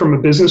 And from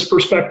a business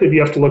perspective,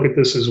 you have to look at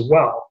this as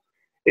well.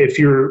 If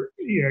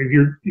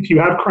if you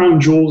have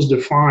crown jewels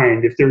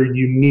defined, if they're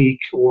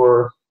unique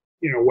or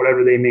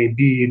whatever they may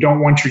be, you don't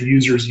want your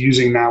users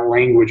using that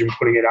language and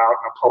putting it out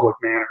in a public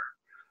manner.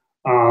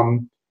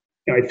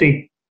 I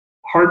think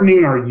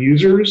hardening our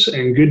users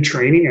and good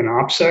training and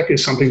OPSEC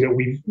is something that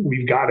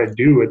we've got to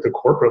do at the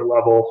corporate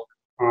level.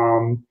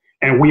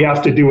 And we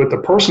have to do at the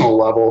personal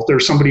level. If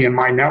there's somebody in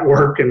my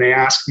network and they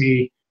ask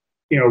me,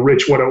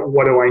 Rich,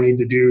 what do I need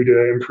to do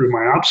to improve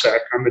my OPSEC?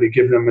 I'm going to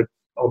give them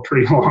a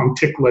pretty long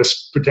tick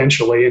list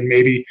potentially, and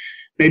maybe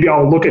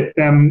I'll look at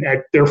them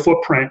at their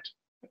footprint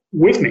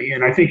with me.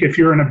 And I think if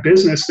you're in a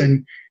business,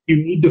 then you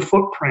need to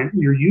footprint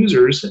your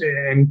users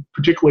and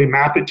particularly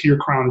map it to your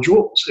crown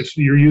jewels. If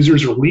your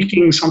users are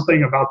leaking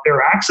something about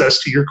their access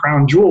to your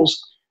crown jewels,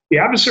 the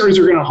adversaries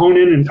are going to hone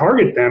in and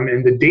target them,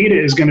 and the data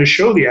is going to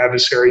show the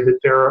adversary that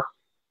they're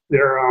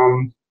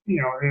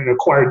an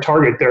acquired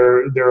target.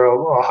 They're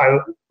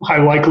a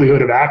high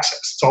likelihood of access.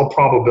 It's all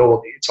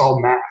probability. It's all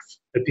math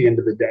at the end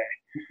of the day.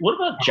 What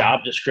about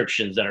job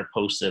descriptions that are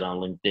posted on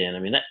LinkedIn? I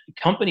mean,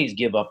 companies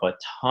give up a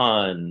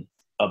ton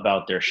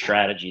about their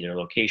strategy, their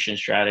location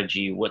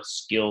strategy, what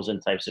skills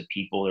and types of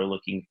people they're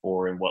looking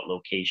for in what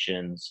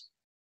locations.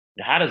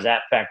 How does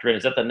that factor in?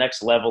 Is that the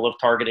next level of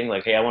targeting?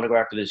 Like, hey, I want to go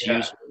after this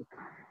user.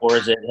 Or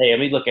is it, hey, let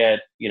me look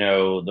at,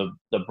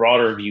 the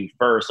broader view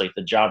first, like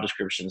the job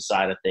description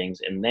side of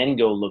things, and then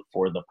go look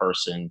for the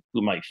person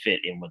who might fit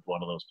in with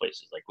one of those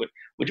places? Like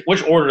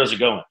which order does it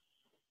go in?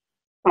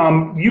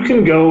 You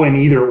can go in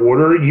either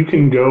order. You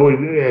can go,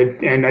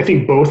 and I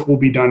think both will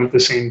be done at the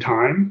same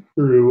time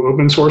through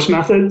open source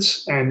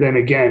methods. And then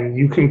again,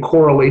 you can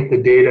correlate the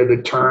data,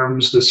 the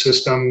terms, the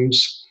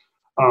systems,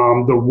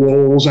 the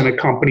roles in a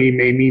company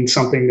may mean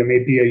something that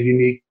may be a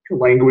unique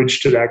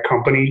language to that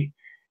company.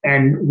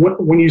 And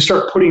when you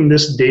start putting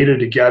this data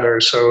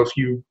together, so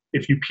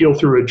if you peel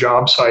through a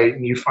job site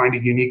and you find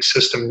a unique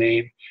system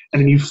name,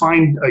 and then you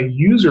find a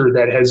user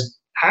that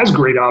has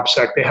great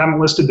OPSEC, they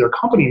haven't listed their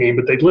company name,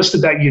 but they've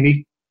listed that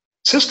unique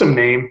system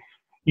name,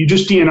 you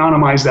just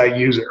de-anonymize that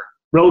user.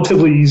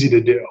 Relatively easy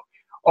to do.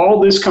 All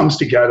this comes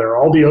together,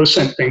 all the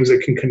OSINT things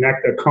that can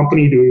connect a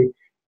company to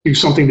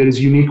something that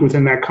is unique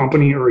within that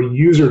company, or a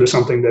user to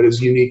something that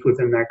is unique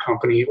within that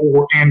company,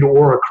 or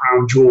a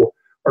crown jewel,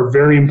 are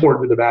very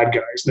important to the bad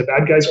guys. The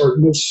bad guys are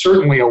most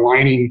certainly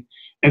aligning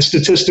and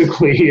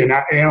statistically and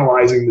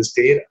analyzing this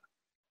data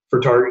for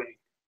targeting.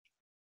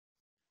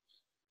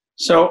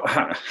 So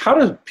how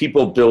do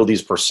people build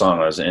these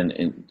personas?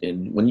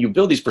 And when you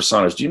build these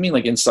personas, do you mean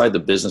like inside the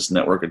business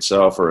network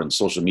itself, or in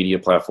social media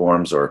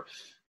platforms, or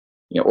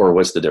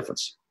what's the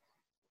difference?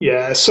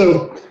 Yeah,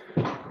 so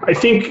I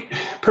think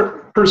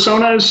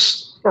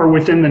personas are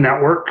within the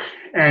network,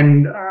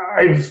 and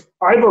I've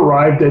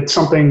arrived at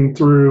something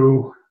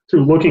through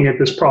looking at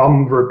this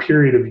problem for a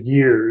period of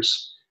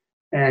years,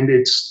 and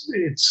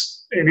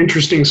it's an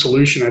interesting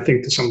solution, I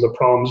think, to some of the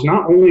problems.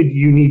 Not only do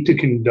you need to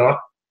conduct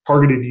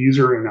targeted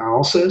user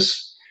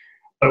analysis,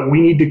 but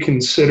we need to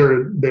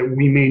consider that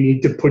we may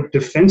need to put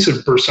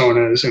defensive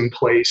personas in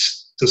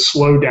place to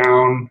slow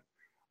down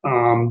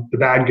the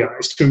bad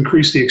guys, to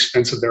increase the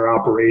expense of their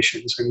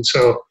operations. And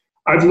so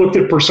I've looked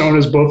at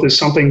personas both as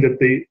something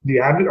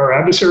that our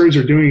adversaries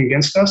are doing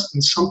against us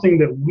and something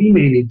that we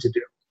may need to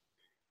do.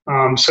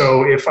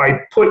 So if I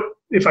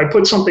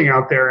put something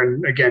out there,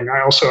 and again,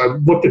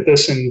 I've looked at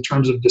this in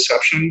terms of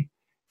deception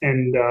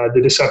and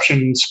the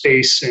deception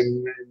space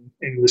in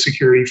the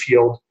security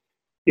field,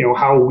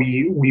 how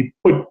we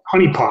put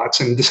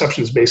honeypots, and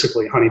deception is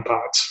basically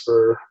honeypots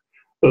for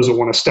those that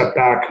want to step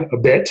back a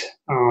bit.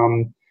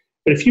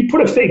 But if you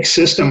put a fake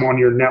system on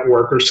your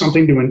network or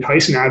something to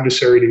entice an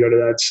adversary to go to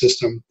that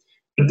system,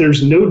 but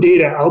there's no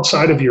data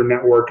outside of your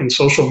network and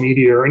social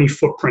media or any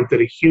footprint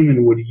that a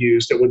human would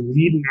use that would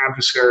lead an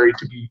adversary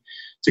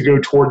to go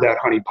toward that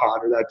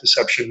honeypot or that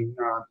deception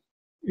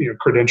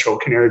credential,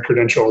 canary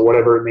credential, or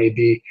whatever it may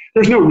be,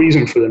 there's no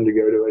reason for them to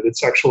go to it.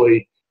 It's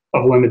actually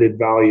of limited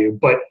value.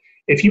 But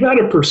if you had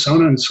a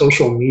persona in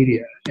social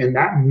media and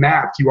that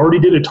mapped, you already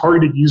did a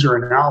targeted user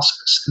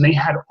analysis, and they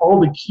had all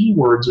the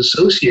keywords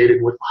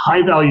associated with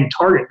high value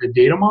target in the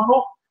data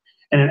model,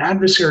 and an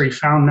adversary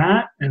found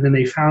that, and then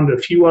they found a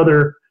few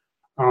other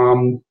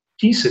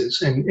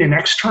pieces in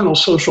external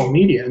social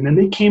media, and then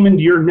they came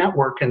into your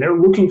network and they're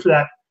looking for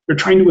that, they're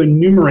trying to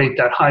enumerate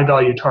that high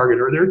value target,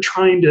 or they're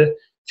trying to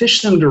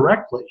fish them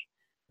directly,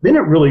 then it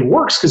really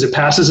works because it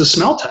passes a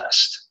smell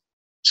test.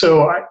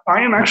 So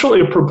I am actually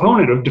a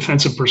proponent of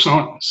defensive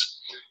personas.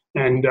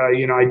 And,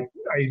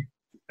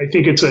 I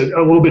think it's a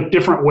little bit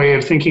different way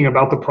of thinking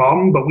about the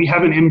problem, but we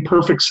have an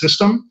imperfect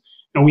system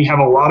and we have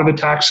a lot of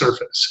attack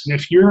surface. And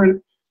if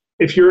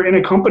you're in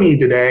a company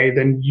today,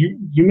 then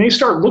you may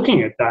start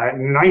looking at that.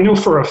 And I know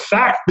for a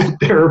fact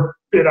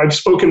that I've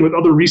spoken with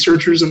other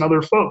researchers and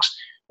other folks,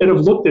 that have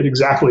looked at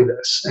exactly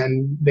this,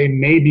 and they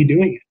may be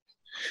doing it.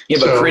 Yeah,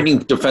 but creating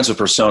defensive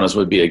personas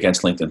would be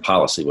against LinkedIn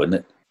policy, wouldn't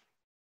it?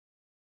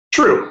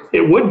 True,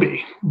 it would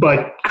be,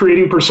 but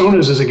creating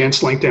personas is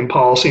against LinkedIn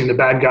policy, and the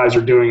bad guys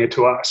are doing it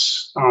to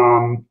us.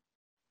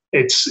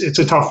 It's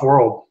a tough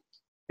world.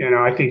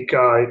 I think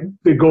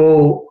the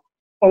goal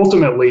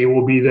ultimately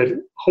will be that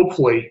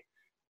hopefully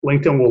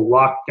LinkedIn will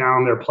lock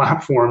down their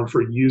platform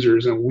for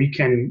users, and we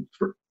can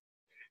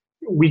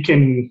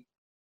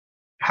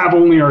have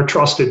only our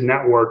trusted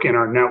network in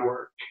our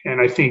network.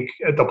 And I think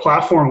at the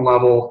platform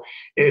level,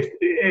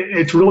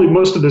 it's really,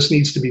 most of this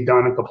needs to be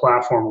done at the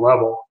platform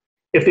level.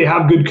 If they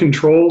have good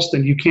controls,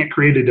 then you can't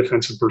create a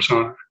defensive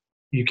persona.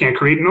 You can't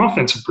create an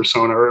offensive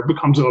persona, or it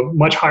becomes a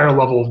much higher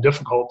level of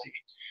difficulty.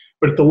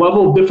 But if the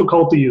level of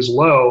difficulty is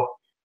low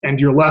and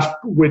you're left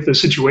with a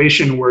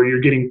situation where you're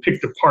getting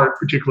picked apart,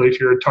 particularly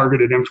if you're a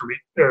targeted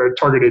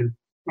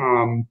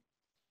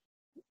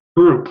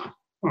group,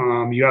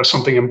 you have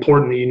something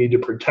important that you need to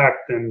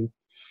protect, and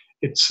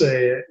it's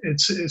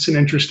an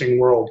interesting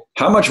world.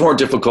 How much more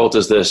difficult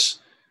is this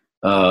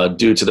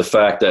due to the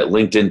fact that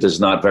LinkedIn does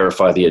not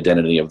verify the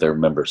identity of their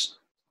members?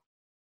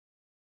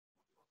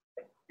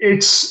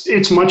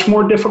 It's much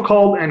more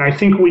difficult, and I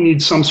think we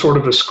need some sort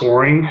of a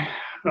scoring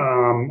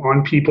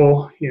on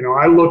people.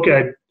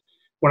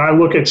 When I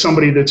look at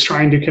somebody that's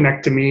trying to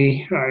connect to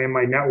me in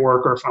my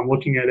network, or if I'm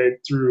looking at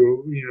it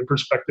through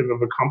perspective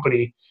of a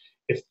company,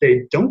 if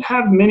they don't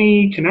have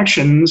many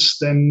connections,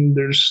 then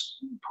there's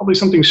probably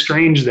something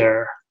strange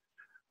there.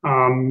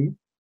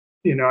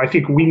 I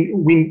think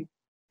we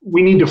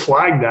need to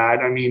flag that.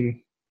 I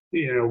mean,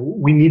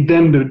 we need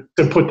them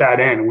to put that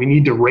in. We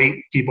need to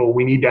rate people.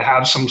 We need to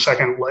have some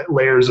second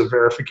layers of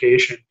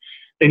verification.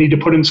 They need to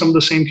put in some of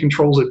the same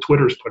controls that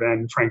Twitter's put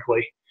in,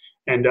 frankly.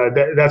 And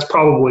that's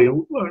probably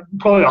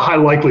a high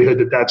likelihood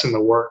that that's in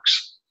the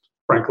works,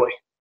 frankly.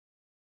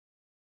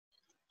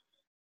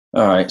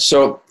 All right.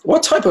 So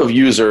what type of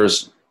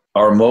users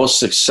are most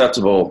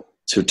susceptible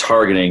to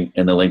targeting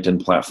in the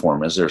LinkedIn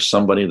platform? Is there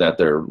somebody that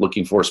they're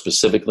looking for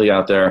specifically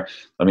out there?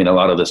 I mean, a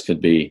lot of this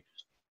could be,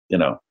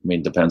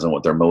 depends on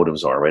what their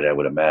motives are, right? I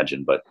would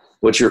imagine. But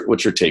what's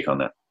your take on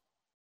that?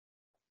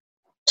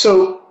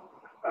 So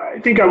I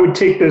think I would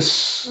take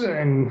this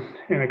in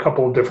a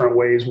couple of different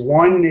ways.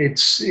 One,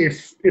 it's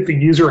if a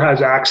user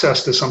has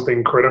access to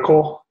something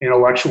critical,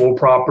 intellectual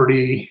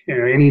property,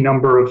 any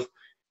number of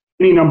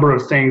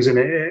things, and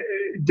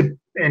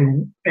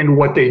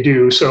what they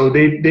do. So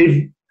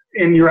they've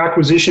in your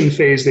acquisition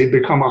phase, they've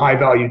become a high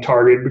value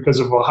target because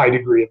of a high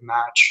degree of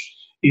match,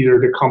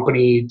 either to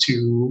company,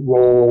 to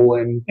role,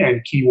 and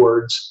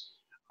keywords.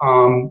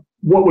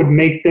 What would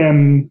make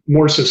them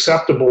more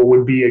susceptible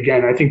would be,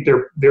 again, I think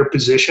their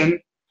position.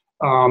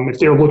 If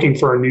they're looking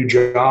for a new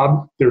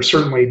job, they're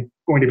certainly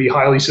going to be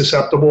highly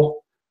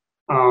susceptible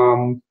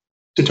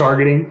to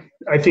targeting.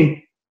 I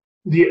think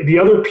the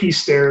other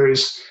piece there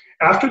is,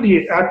 after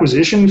the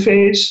acquisition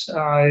phase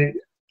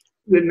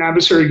that an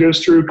adversary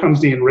goes through,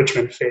 comes the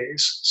enrichment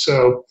phase.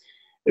 So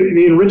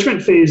the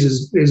enrichment phase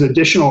is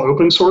additional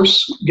open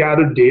source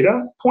gathered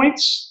data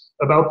points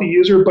about the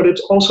user, but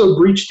it's also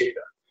breach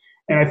data.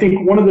 And I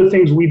think one of the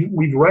things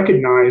we've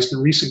recognized in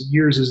recent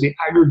years is the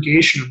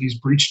aggregation of these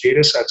breach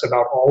data sets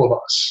about all of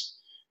us.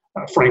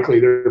 Frankly,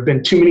 there have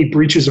been too many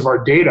breaches of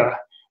our data,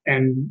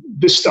 and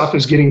this stuff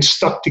is getting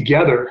stuck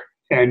together,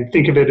 and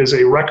think of it as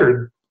a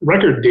record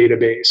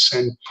database.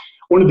 And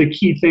one of the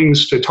key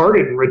things to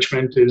target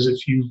enrichment is,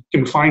 if you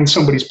can find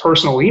somebody's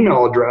personal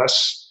email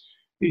address,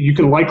 you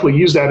can likely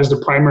use that as the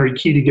primary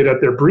key to get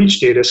at their breach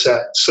data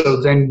set. So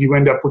then you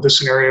end up with a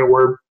scenario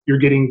where you're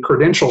getting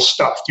credential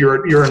stuffed.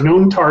 You're a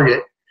known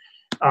target.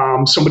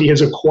 Somebody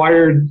has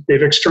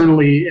they've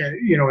externally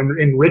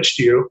enriched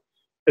you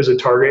as a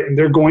target, and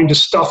they're going to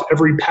stuff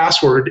every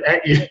password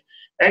at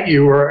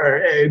you,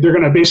 or they're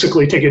going to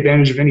basically take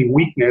advantage of any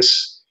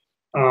weakness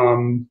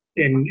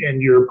in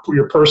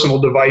your personal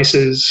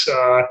devices,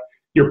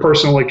 your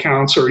personal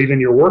accounts, or even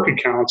your work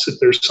accounts. If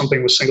there's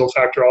something with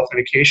single-factor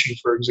authentication,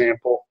 for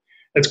example,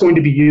 that's going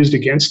to be used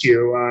against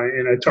you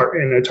in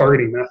a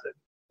targeting method.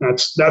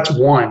 That's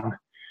one.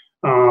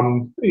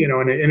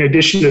 In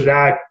addition to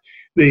that,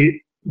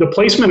 the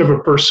placement of a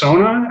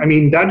persona, I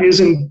mean, that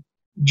isn't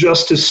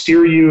just to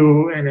steer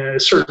you in a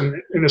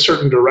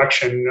certain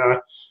direction,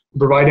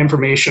 provide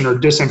information or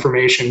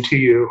disinformation to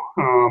you.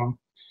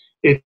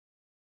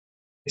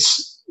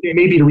 It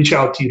may be to reach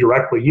out to you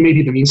directly. You may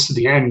be the means to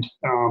the end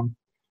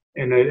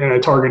in a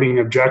targeting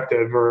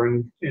objective or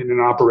in an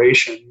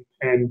operation.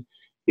 And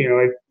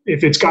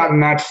if it's gotten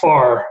that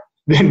far,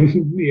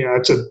 then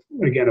it's a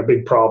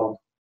big problem.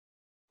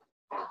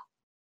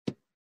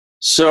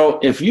 So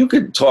if you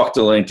could talk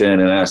to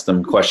LinkedIn and ask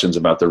them questions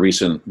about the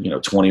recent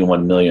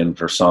 21 million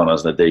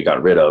personas that they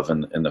got rid of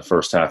in the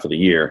first half of the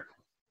year,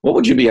 what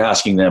would you be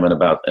asking them, and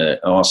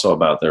also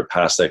about their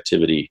past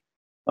activity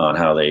on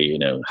how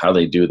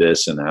they do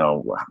this and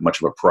how much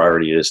of a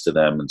priority it is to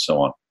them, and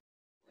so on?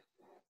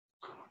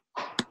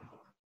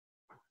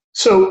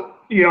 So,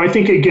 I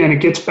think again, it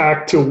gets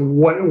back to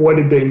what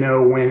did they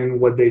know when and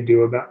what did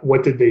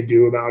they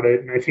do about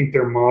it? And I think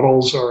their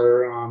models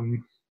are,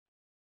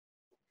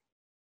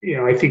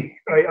 I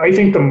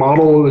think the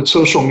model that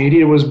social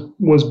media was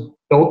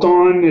built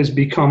on has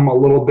become a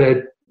little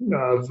bit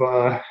of,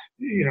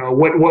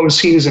 what was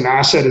seen as an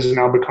asset is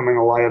now becoming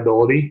a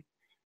liability.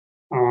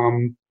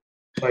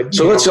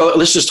 So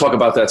let's just talk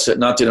about that.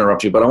 Not to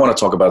interrupt you, but I want to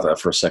talk about that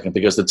for a second,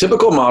 because the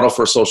typical model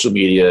for social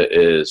media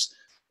is,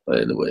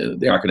 the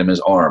acronym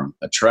is ARM: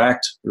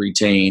 attract,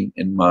 retain,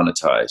 and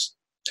monetize.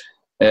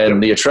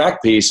 And the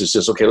attract piece is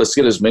just, okay, let's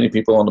get as many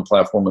people on the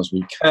platform as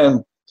we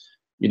can,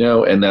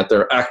 and that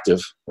they're active,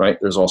 right?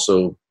 There's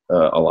also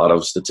a lot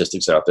of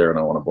statistics out there, and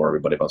I don't want to bore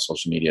everybody about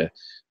social media,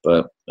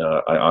 but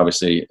I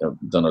obviously have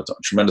done a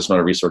tremendous amount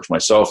of research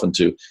myself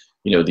into,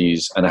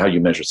 these and how you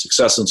measure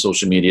success in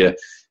social media.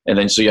 And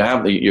then so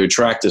you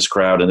attract this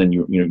crowd, and then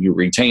you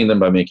retain them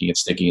by making it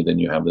sticky, and then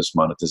you have this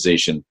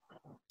monetization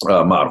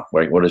model,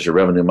 right? What is your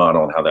revenue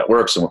model and how that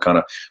works, and what kind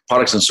of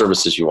products and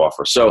services you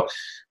offer. So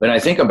when I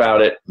think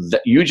about it,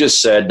 that you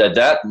just said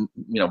that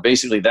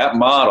basically that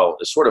model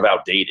is sort of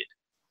outdated.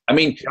 I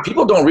mean,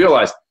 people don't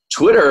realize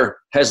Twitter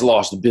has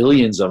lost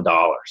billions of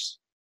dollars,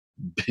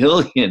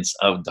 and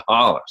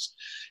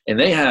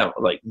they have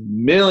like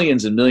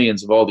millions and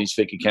millions of all these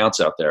fake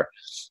accounts out there.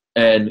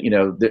 And,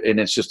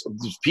 and it's just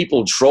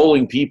people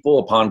trolling people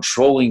upon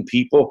trolling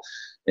people,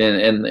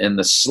 and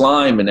the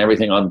slime and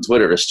everything on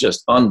Twitter is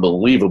just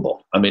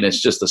unbelievable. I mean,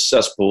 it's just a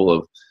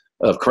cesspool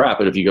of crap.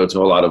 And if you go to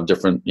a lot of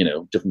different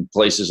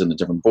places and the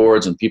different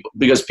boards and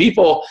because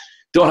people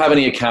don't have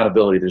any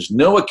accountability, there's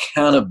no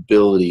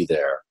accountability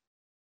there,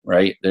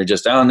 right? They're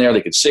just down there.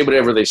 They could say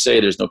whatever they say.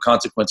 There's no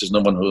consequences.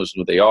 No one knows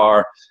who they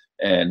are.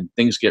 And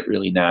things get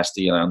really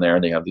nasty on there.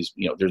 And they have these,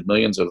 there's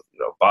millions of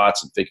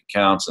bots and fake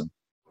accounts, and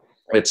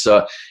it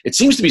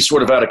seems to be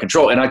sort of out of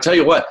control. And I tell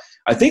you what,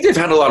 I think they've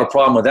had a lot of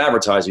problem with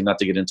advertising, not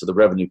to get into the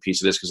revenue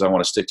piece of this, because I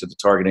want to stick to the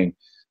targeting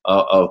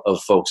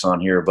of folks on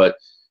here. But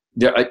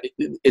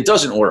it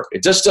doesn't work.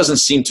 It just doesn't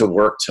seem to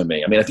work to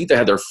me. I mean, I think they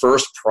had their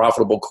first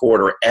profitable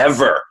quarter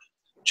ever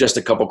just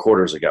a couple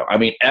quarters ago. I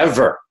mean,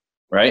 ever,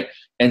 right?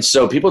 And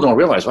so people don't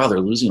realize, wow,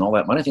 they're losing all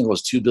that money. I think it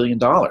was $2 billion.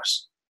 $2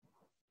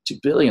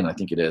 billion, I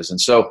think it is.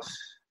 And so,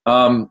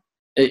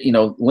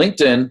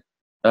 LinkedIn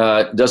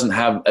doesn't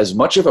have as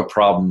much of a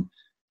problem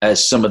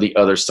as some of the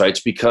other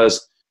sites,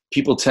 because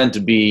people tend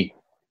to be,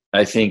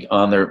 I think,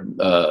 on their,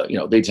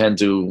 they tend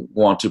to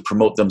want to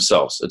promote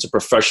themselves. It's a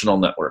professional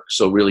network.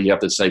 So really you have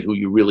to say who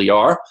you really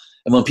are.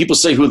 And when people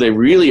say who they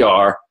really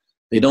are,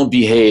 they don't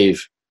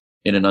behave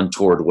in an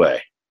untoward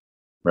way,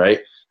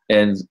 right?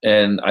 And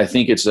I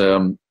think it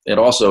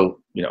also,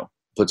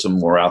 puts them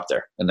more out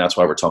there. And that's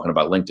why we're talking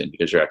about LinkedIn,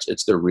 because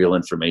it's their real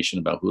information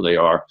about who they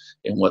are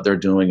and what they're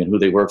doing and who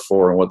they work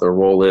for and what their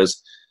role is.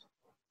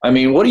 I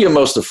mean, what are you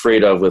most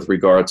afraid of with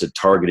regard to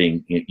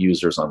targeting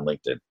users on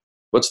LinkedIn?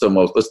 What's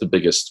the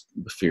biggest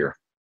fear?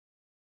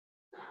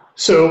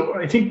 So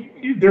I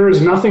think there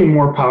is nothing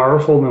more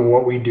powerful than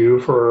what we do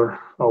for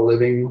a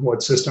living,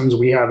 what systems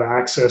we have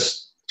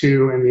access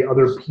to, and the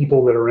other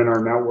people that are in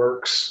our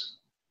networks.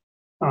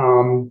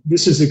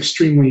 This is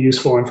extremely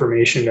useful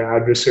information to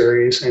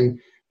adversaries. And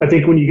I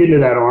think when you get into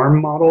that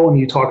ARM model and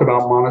you talk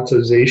about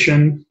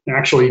monetization,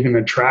 actually even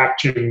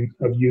attraction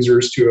of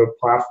users to a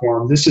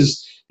platform,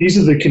 these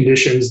are the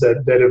conditions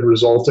that have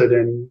resulted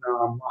in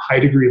a high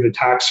degree of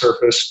attack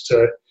surface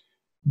to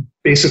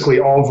basically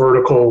all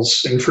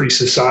verticals in free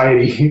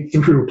society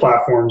through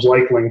platforms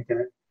like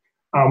LinkedIn.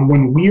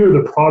 When we are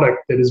the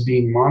product that is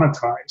being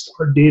monetized,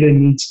 our data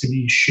needs to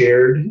be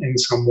shared in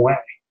some way.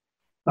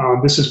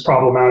 This is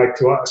problematic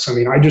to us. I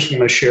mean, I just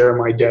want to share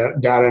my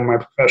data in my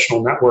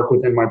professional network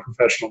within my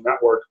professional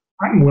network.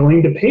 I'm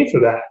willing to pay for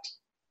that.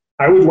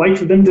 I would like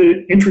for them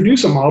to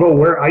introduce a model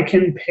where I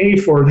can pay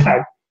for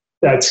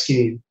that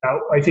scheme.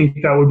 I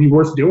think that would be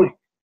worth doing.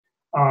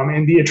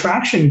 And the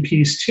attraction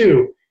piece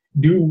too.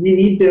 Do we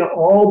need to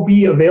all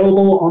be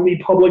available on the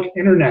public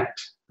internet?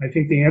 I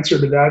think the answer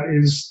to that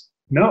is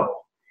no.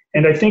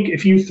 And I think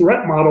if you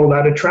threat model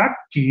that attract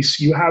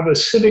piece, you have a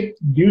civic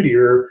duty,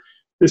 or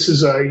this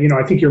is I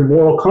think your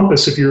moral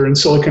compass if you're in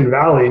Silicon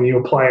Valley and you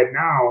apply it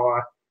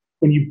now.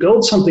 When you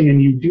build something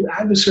and you do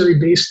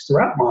adversary-based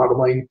threat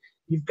modeling,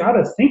 you've got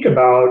to think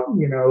about,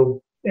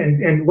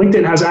 and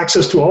LinkedIn has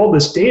access to all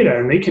this data,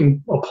 and they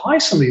can apply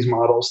some of these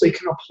models. They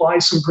can apply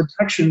some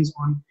protections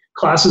on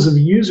classes of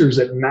users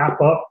that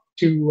map up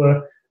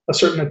to a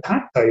certain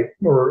attack type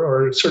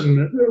or a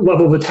certain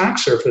level of attack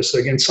surface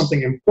against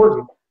something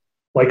important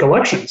like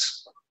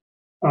elections.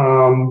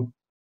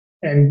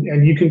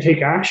 And you can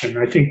take action.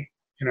 I think,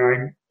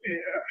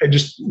 I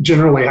just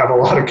generally have a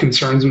lot of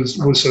concerns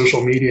with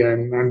social media,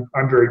 and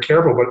I'm very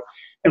careful. But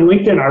in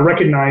LinkedIn, I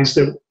recognize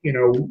that,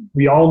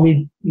 we all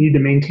need to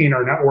maintain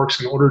our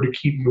networks in order to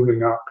keep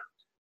moving up.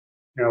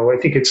 I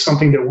think it's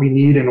something that we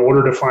need in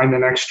order to find the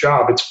next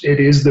job. It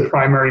is the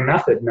primary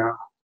method now.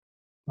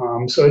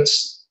 So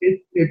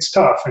it's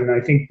tough, and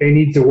I think they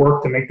need to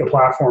work to make the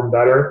platform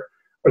better,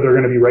 or they're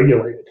going to be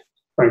regulated,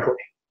 frankly.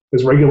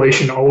 because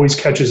regulation always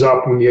catches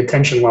up when the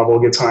attention level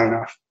gets high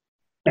enough.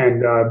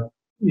 And,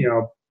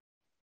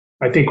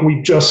 I think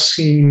we've just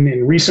seen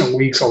in recent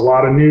weeks a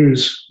lot of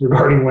news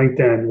regarding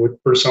LinkedIn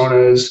with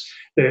personas.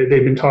 They've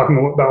been talking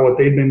about what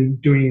they've been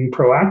doing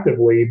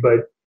proactively,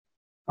 but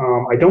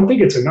I don't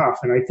think it's enough.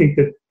 And I think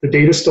that the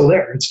data's still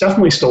there. It's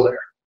definitely still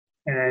there.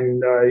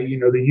 And,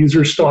 the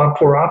users still have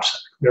poor OPSEC.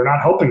 They're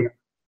not helping them.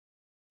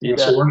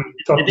 So we're in a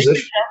tough position. Did they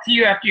reach out to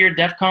you after your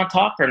DEF CON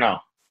talk or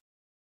no?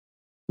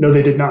 No,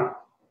 they did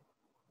not.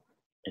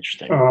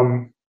 Interesting.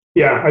 I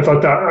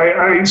thought that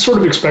I sort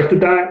of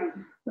expected that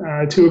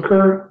to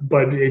occur,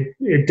 but it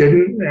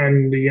didn't.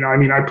 And,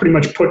 I pretty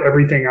much put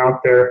everything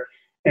out there.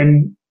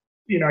 And,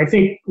 I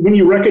think when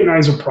you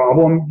recognize a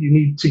problem, you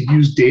need to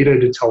use data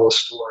to tell a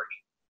story.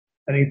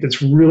 I think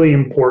that's really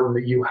important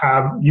that you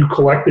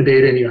collect the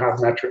data and you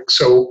have metrics.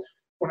 So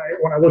when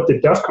I looked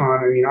at DEF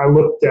CON, I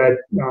looked at,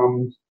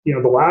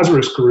 the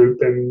Lazarus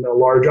Group and the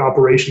large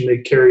operation they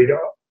carried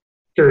out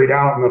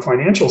in the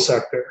financial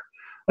sector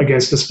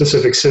against a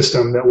specific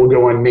system that will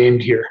go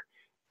unnamed here.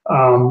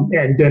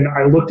 And then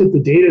I looked at the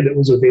data that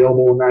was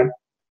available in that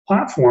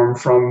platform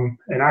from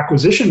an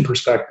acquisition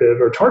perspective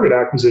or target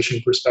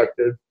acquisition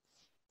perspective,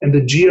 and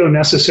the geo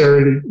elements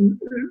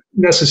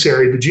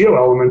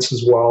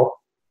as well,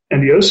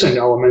 and the OSINT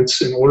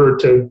elements in order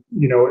to,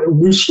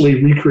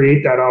 loosely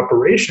recreate that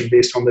operation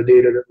based on the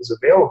data that was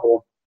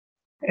available.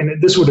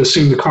 And this would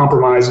assume the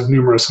compromise of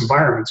numerous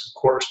environments, of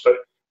course. But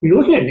when you're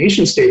looking at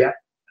nation-state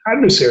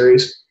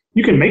adversaries,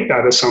 you can make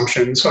that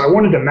assumption. So I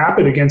wanted to map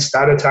it against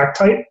that attack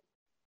type,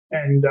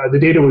 and the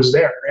data was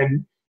there.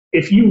 And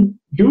if you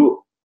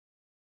do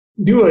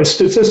a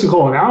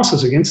statistical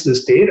analysis against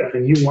this data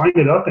and you line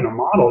it up in a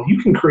model,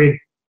 you can create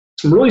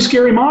some really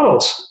scary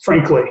models,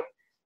 frankly.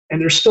 And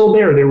they're still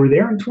there. They were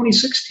there in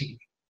 2016.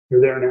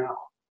 They're there now.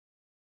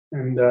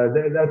 And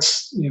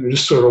that's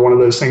just sort of one of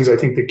those things I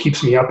think that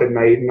keeps me up at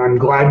night. And I'm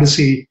glad to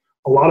see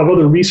a lot of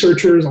other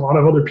researchers, a lot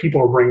of other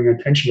people are bringing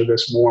attention to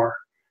this more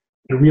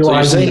and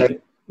realizing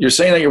you're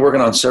saying that you're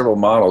working on several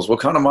models. What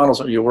kind of models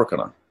are you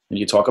working on? Can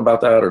you talk about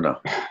that or no?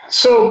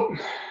 So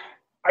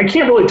I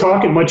can't really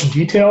talk in much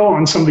detail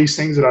on some of these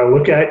things that I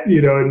look at,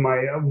 in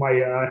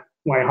my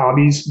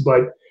hobbies,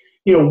 but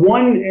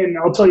one, and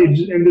I'll tell you,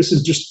 and this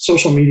is just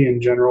social media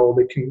in general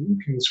that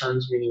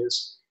concerns me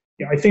is,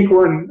 I think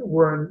we're in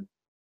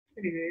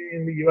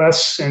the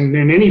U.S. and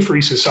in any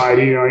free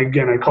society.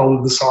 Again, I call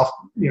it the soft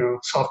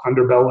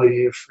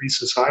underbelly of free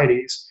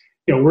societies.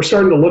 We're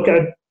starting to look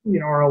at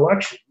our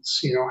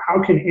elections.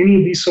 How can any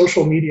of these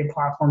social media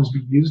platforms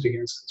be used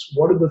against us?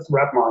 What are the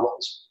threat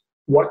models?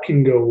 What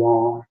can go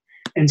wrong?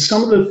 And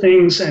some of the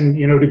things, and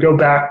to go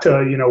back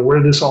to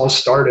where this all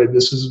started.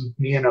 This is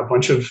me and a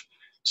bunch of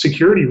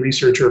security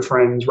researcher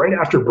friends right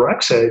after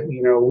Brexit.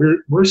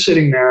 We're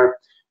sitting there,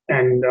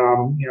 and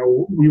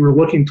we were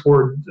looking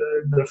toward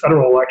the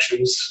federal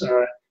elections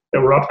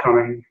that were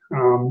upcoming,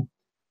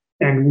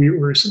 and we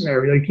were sitting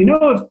there like,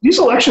 if these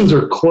elections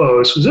are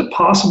close, is it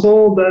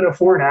possible that a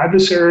foreign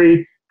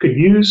adversary could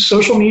use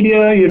social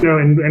media?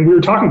 And we were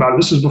talking about it.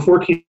 This was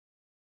before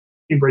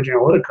Cambridge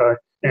Analytica,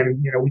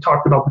 and we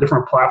talked about the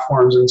different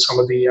platforms and some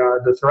of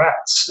the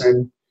threats,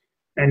 and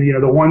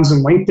the ones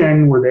in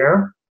LinkedIn were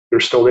there. They're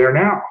still there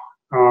now.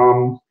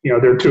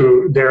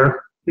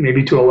 They're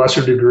maybe to a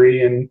lesser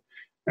degree, and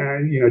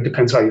it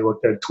depends how you look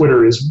at it.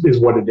 Twitter is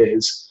what it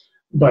is,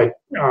 but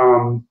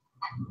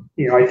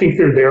I think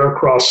they're there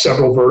across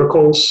several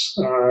verticals.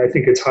 I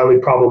think it's highly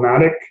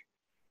problematic.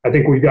 I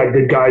think we've got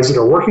good guys that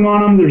are working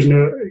on them. There's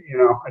no,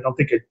 I don't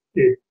think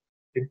it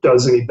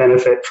does any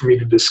benefit for me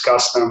to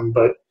discuss them,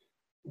 but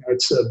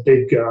it's a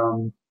big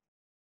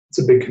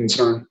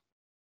concern.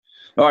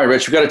 All right,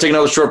 Rich, we've got to take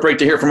another short break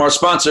to hear from our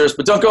sponsors,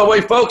 but don't go away,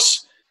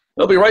 folks.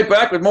 We'll be right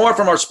back with more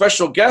from our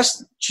special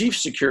guest, Chief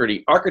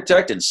Security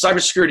Architect and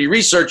Cybersecurity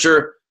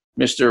Researcher,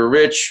 Mr.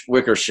 Rich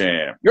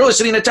Wickersham. You're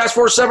listening to Task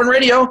Force 7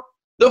 Radio,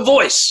 the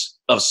voice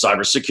of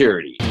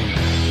cybersecurity.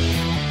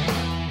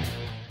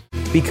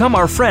 Become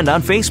our friend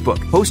on Facebook.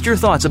 Post your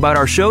thoughts about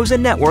our shows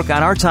and network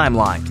on our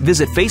timeline.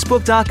 Visit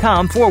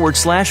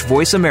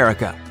facebook.com/Voice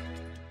America.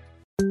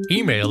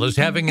 Email is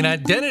having an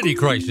identity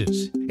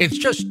crisis. It's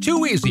just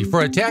too easy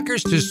for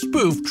attackers to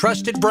spoof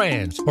trusted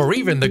brands or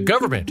even the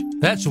government.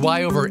 That's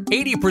why over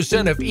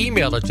 80% of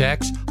email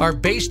attacks are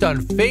based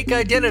on fake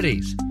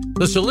identities.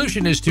 The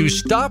solution is to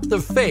stop the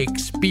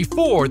fakes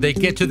before they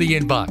get to the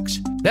inbox.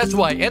 That's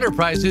why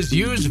enterprises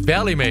use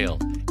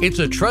ValleyMail. It's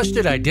a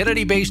trusted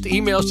identity-based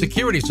email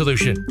security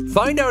solution.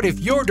 Find out if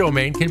your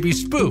domain can be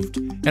spoofed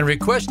and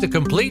request a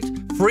complete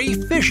free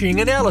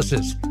phishing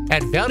analysis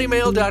at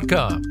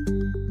valleymail.com.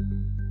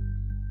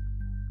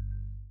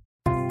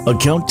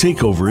 Account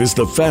takeover is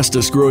the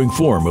fastest growing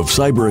form of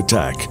cyber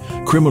attack.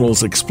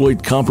 Criminals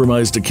exploit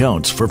compromised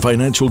accounts for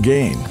financial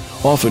gain,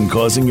 often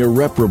causing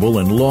irreparable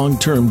and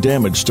long-term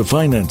damage to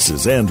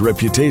finances and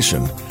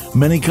reputation.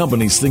 Many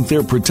companies think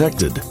they're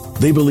protected.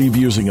 They believe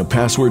using a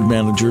password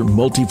manager,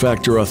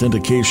 multi-factor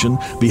authentication,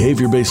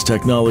 behavior-based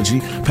technology,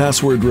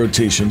 password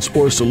rotations,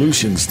 or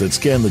solutions that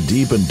scan the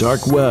deep and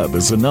dark web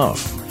is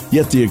enough.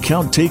 Yet the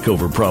account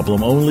takeover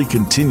problem only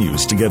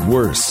continues to get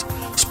worse.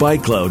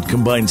 SpyCloud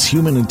combines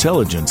human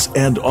intelligence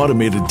and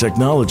automated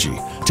technology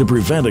to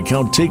prevent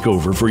account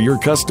takeover for your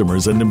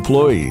customers and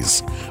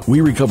employees.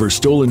 We recover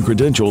stolen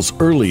credentials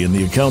early in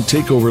the account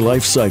takeover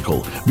life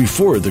cycle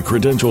before the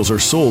credentials are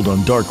sold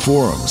on dark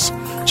forums.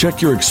 Check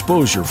your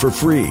exposure for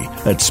free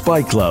at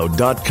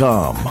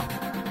spycloud.com.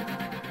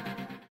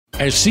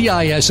 As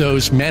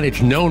CISOs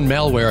manage known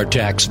malware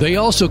attacks, they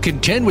also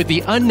contend with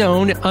the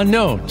unknown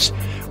unknowns.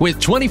 With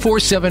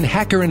 24/7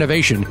 hacker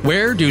innovation,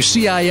 where do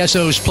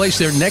CISOs place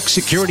their next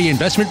security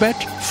investment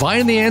bet?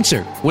 Find the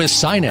answer with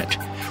SINET.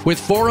 With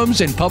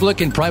forums and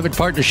public and private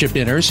partnership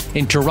dinners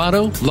in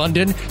Toronto,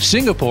 London,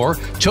 Singapore,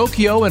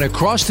 Tokyo, and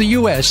across the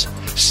U.S.,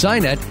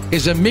 SINET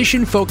is a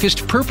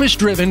mission-focused,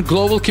 purpose-driven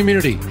global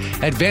community,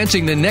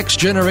 advancing the next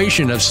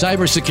generation of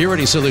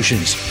cybersecurity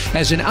solutions.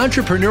 As an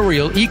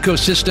entrepreneurial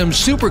ecosystem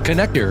super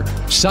connector,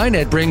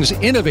 SINET brings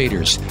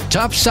innovators,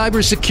 top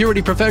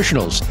cybersecurity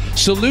professionals,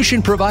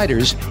 solution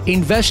providers,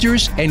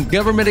 investors, and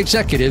government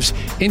executives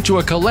into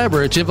a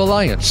collaborative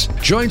alliance.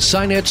 Join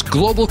SINET's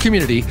global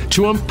community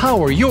to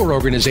empower your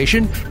organization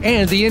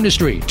and the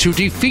industry to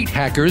defeat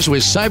hackers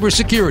with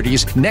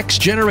cybersecurity's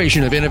next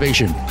generation of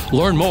innovation.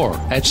 Learn more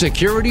at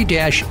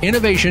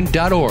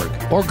security-innovation.org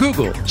or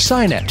Google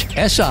SINET,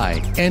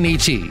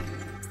 SINET.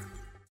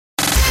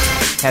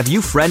 Have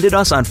you friended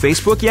us on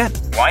Facebook yet?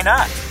 Why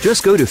not?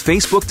 Just go to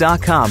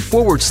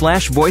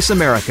facebook.com/Voice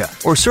America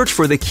or search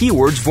for the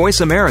keywords Voice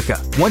America.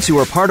 Once you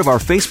are part of our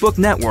Facebook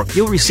network,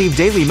 you'll receive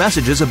daily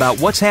messages about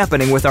what's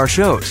happening with our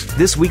shows,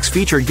 this week's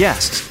featured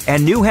guests,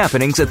 and new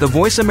happenings at the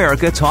Voice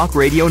America Talk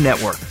Radio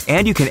Network.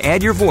 And you can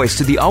add your voice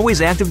to the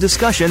always active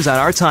discussions on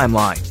our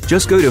timeline.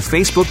 Just go to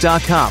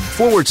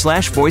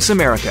facebook.com/Voice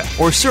America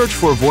or search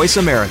for Voice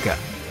America.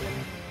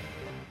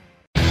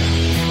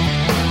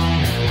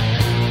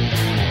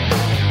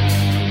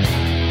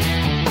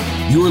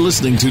 You're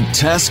listening to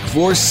Task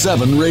Force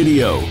 7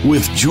 Radio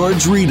with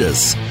George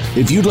Ritas.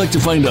 If you'd like to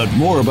find out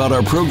more about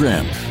our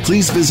program,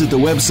 please visit the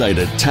website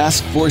at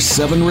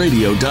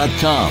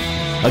taskforce7radio.com.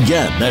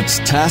 Again, that's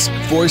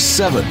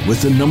taskforce7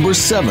 with the number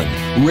 7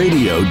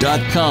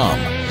 radio.com.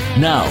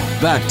 Now,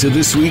 back to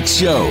this week's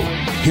show.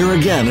 Here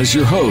again is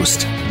your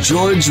host,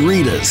 George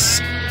Ritas.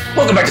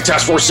 Welcome back to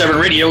Task Force 7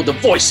 Radio, the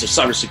voice of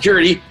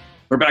cybersecurity.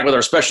 We're back with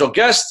our special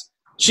guest,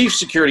 Chief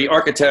Security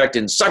Architect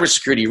and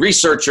Cybersecurity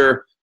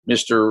Researcher,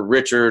 Mr.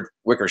 Richard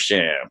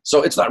Wickersham.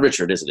 So it's not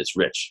Richard, is it? It's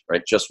Rich,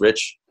 right? Just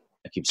Rich?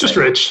 I keep saying just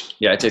Rich.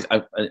 Yeah,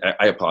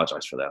 I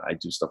apologize for that. I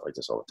do stuff like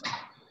this all the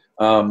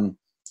time.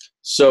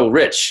 So,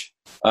 Rich,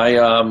 I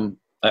want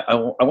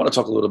to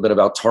talk a little bit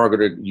about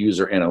targeted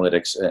user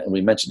analytics, and we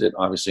mentioned it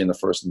obviously in the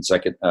first and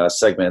second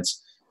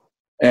segments.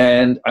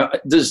 And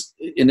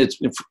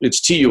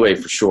it's TUA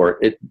for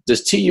short.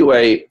 Does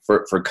TUA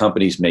for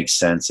companies make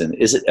sense, and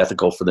is it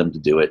ethical for them to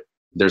do it?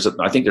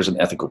 I think there's an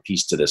ethical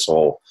piece to this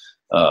whole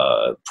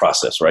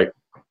process, right?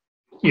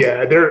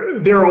 Yeah,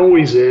 there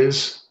always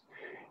is,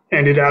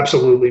 and it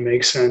absolutely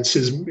makes sense.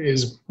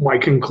 Is my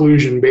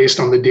conclusion based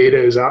on the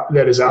data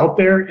that is out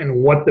there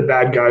and what the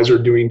bad guys are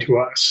doing to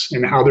us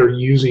and how they're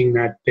using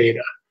that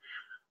data.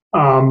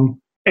 And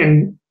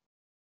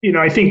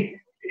I think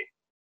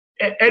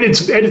at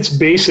its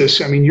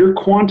basis, I mean, you're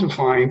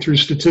quantifying through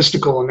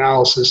statistical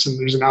analysis, and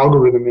there's an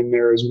algorithm in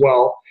there as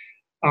well,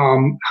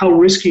 how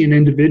risky an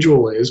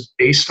individual is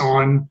based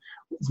on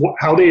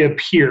how they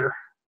appear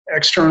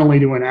externally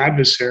to an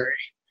adversary.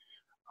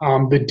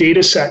 The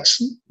data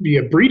sets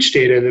via breach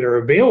data that are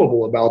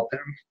available about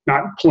them,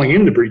 not pulling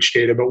in the breach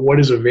data, but what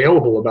is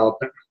available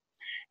about them,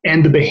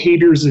 and the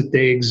behaviors that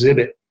they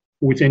exhibit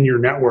within your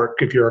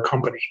network if you're a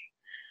company.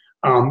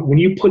 When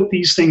you put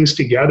these things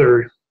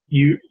together,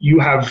 you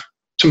have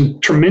some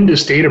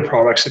tremendous data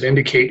products that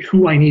indicate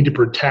who I need to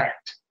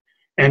protect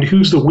and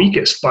who's the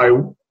weakest by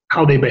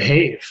how they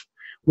behave,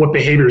 what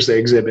behaviors they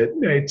exhibit.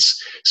 It's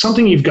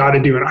something you've got to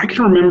do. And I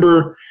can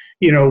remember,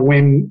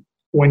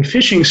 when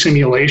phishing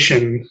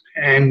simulation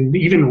and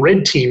even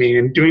red teaming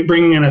and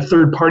bringing in a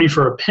third party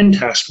for a pen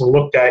test were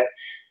looked at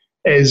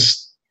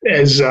as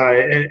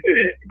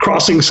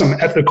crossing some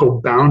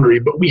ethical boundary,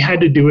 but we had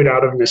to do it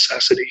out of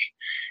necessity.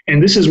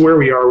 And this is where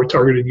we are with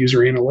targeted user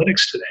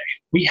analytics today.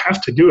 We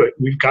have to do it.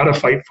 We've got to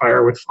fight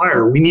fire with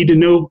fire. We need to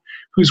know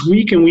who's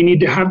weak, and we need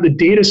to have the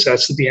data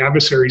sets that the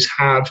adversaries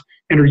have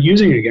and are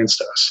using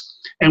against us.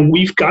 And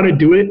we've got to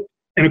do it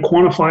in a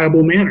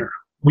quantifiable manner.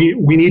 We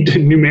need to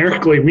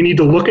we need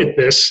to look at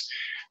this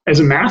as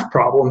a math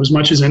problem as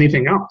much as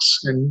anything else.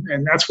 And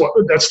that's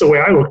the way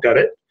I looked at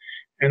it.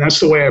 And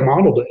that's the way I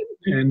modeled it.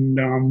 And,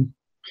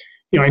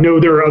 I know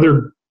there are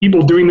other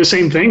people doing the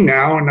same thing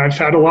now. And I've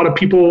had a lot of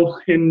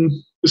people in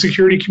the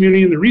security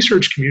community and the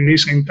research community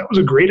saying that was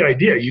a great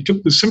idea. You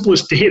took the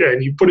simplest data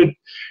and you put it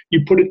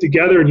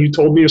together and you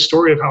told me a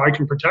story of how I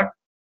can protect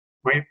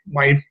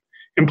my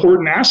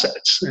important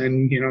assets.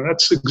 And,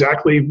 that's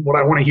exactly what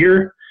I want to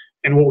hear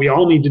and what we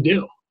all need to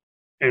do.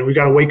 And we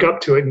got to wake up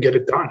to it and get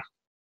it done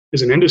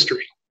as an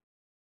industry.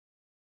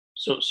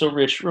 So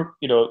Rich,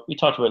 we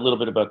talked a little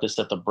bit about this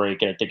at the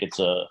break, and I think it's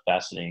a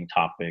fascinating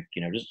topic.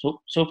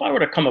 So if I were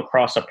to come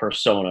across a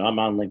persona, I'm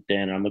on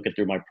LinkedIn and I'm looking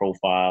through my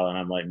profile and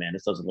I'm like, man,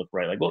 this doesn't look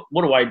right. Like,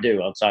 what do I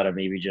do outside of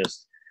maybe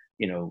just,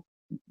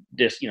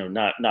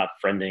 not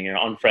friending or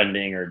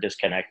unfriending or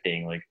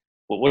disconnecting? Like,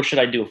 what should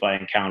I do if I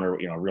encounter,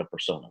 a real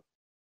persona?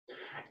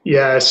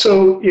 Yeah,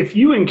 so if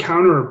you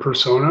encounter a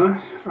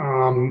persona,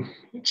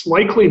 it's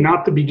likely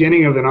not the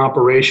beginning of an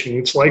operation.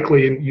 It's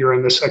likely you're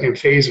in the second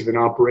phase of an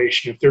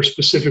operation if they're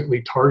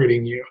specifically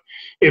targeting you.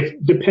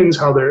 It depends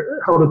how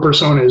the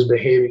persona is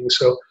behaving.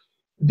 So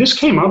this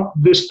came up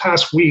this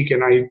past week,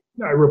 and I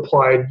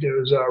replied. It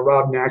was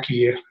Rob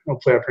Nacky,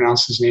 hopefully I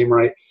pronounced his name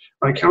right,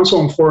 Council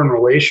on Foreign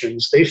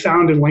Relations. They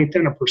found in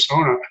LinkedIn a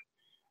persona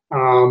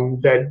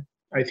that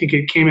I think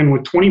it came in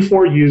with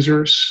 24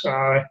 users.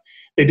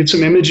 They did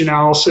some image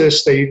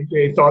analysis. They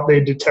thought they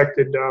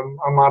detected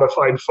a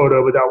modified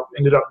photo, but that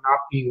ended up not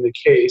being the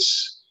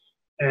case.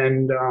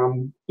 And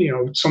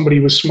somebody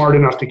was smart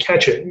enough to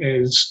catch it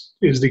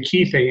is the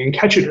key thing, and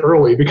catch it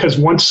early, because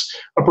once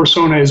a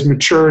persona is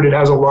matured, it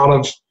has a lot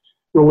of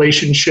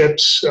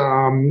relationships.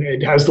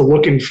 It has the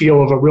look and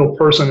feel of a real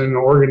person in an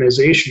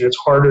organization. It's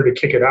harder to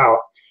kick it out.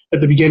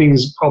 At the beginning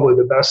is probably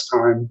the best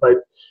time, but.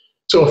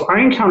 So if I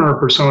encounter a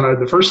persona,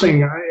 the first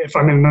thing, if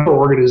I'm in another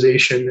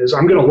organization, is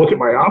I'm going to look at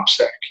my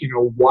OPSEC.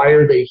 Why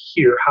are they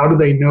here? How do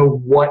they know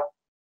what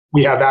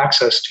we have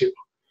access to?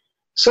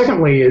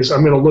 Secondly is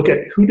I'm going to look at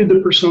who did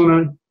the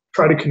persona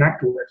try to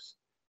connect with,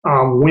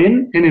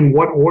 when and in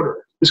what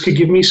order. This could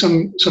give me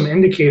some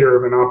indicator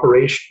of an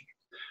operation.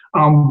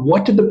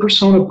 What did the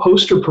persona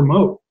post or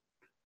promote?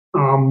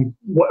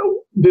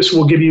 This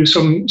will give you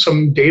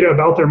some data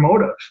about their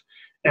motive.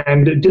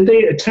 And did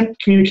they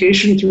attempt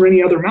communication through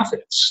any other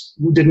methods?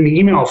 Did an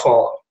email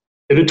follow?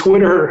 Did a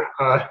Twitter,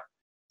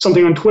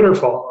 something on Twitter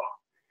follow?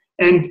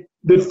 And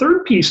the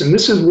third piece, and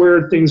this is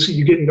where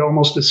you get into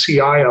almost a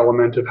CI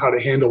element of how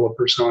to handle a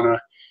persona,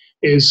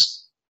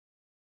 is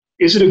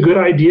it a good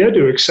idea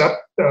to accept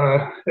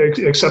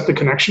the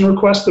connection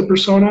request of the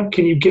persona?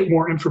 Can you get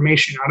more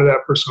information out of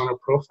that persona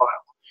profile?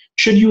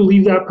 Should you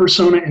leave that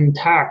persona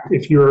intact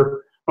if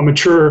you're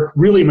a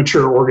really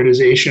mature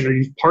organization, or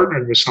you've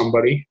partnered with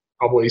somebody?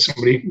 Probably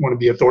one of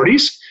the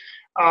authorities,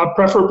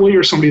 preferably,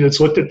 or somebody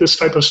that's looked at this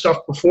type of stuff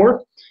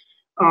before.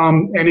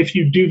 And if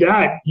you do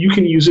that, you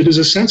can use it as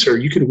a sensor.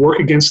 You could work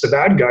against the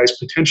bad guys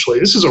potentially.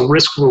 This is a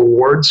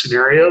risk-reward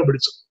scenario, but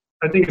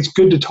I think it's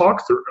good to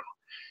talk through.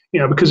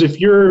 Because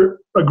if you're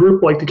a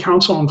group like the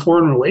Council on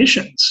Foreign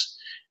Relations,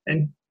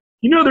 and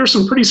there's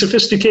some pretty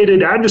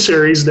sophisticated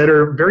adversaries that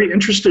are very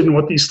interested in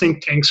what these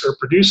think tanks are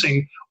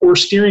producing, or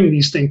steering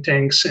these think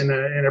tanks in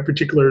a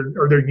particular,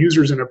 or their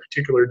users in a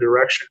particular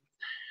direction.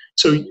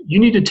 So you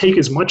need to take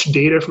as much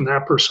data from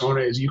that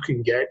persona as you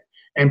can get,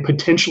 and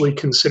potentially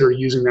consider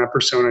using that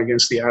persona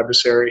against the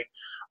adversary.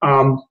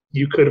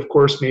 You could, of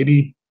course,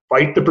 maybe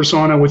fight the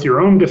persona with your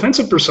own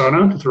defensive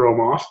persona to throw them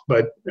off,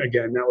 but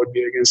again, that would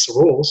be against the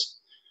rules.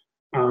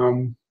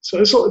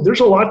 So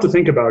there's a lot to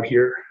think about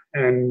here,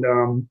 and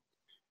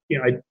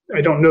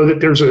I don't know that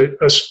there's a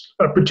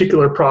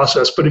particular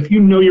process, but if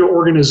your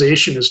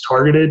organization is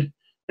targeted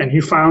and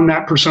you found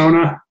that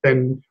persona,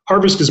 then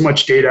harvest as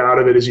much data out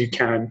of it as you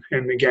can,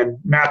 and again,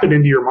 map it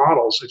into your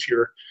models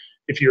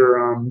if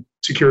your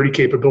security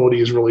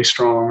capability is really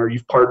strong, or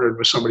you've partnered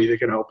with somebody that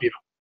can help you.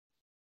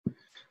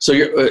 So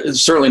you're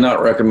certainly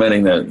not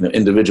recommending that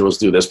individuals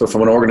do this, but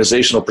from an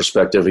organizational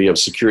perspective, you have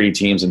security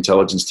teams,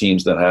 intelligence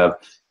teams that have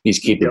these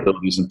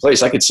capabilities in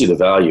place. I could see the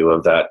value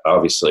of that,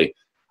 obviously,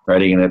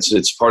 right? And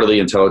it's part of the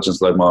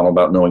intelligence-led model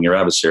about knowing your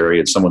adversary.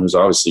 It's someone who's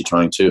obviously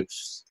trying to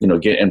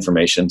get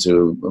information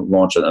to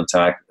launch an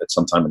attack at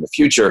some time in the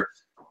future.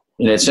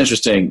 And it's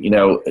interesting,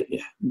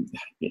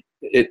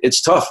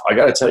 it's tough. I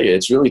got to tell you,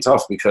 it's really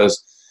tough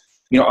because,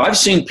 I've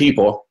seen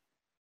people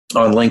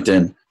on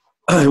LinkedIn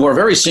who are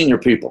very senior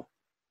people,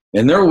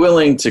 and they're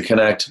willing to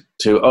connect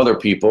to other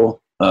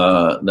people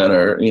that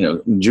are,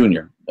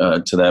 junior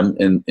to them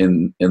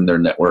in their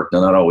network. They're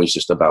not always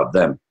just about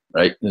them,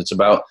 right? It's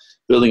about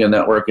building a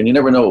network, and you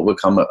never know what will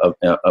come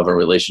of a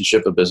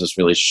relationship, a business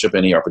relationship.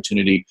 Any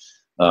opportunity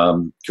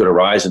could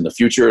arise in the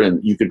future, and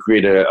you could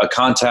create a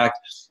contact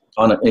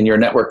in your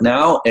network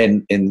now,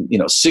 and in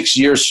 6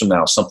 years from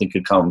now, something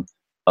could come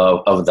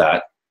of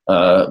that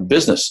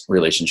business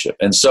relationship.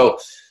 And so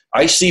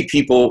I see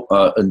people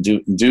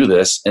do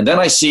this, and then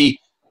I see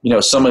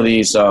some of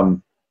these,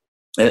 and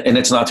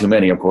it's not too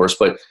many, of course,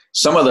 but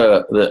some of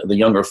the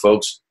younger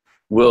folks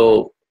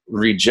will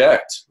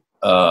reject.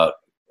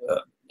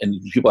 And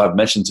people have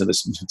mentioned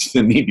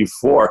to me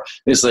before.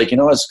 It's like,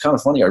 it's kind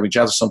of funny. I reach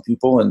out to some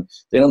people and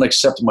they don't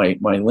accept my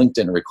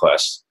LinkedIn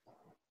request.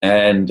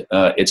 And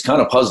it's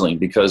kind of puzzling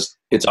because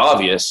it's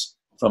obvious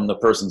from the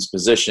person's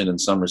position in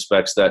some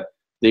respects that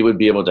they would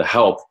be able to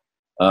help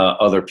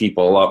other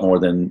people a lot more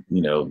than,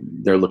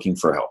 they're looking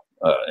for help.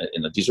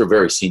 And these are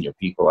very senior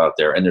people out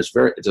there, and it's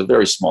a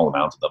very small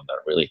amount of them that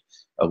are really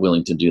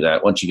willing to do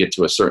that. Once you get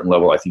to a certain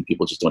level, I think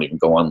people just don't even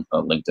go on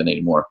LinkedIn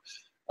anymore.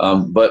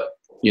 But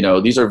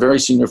these are very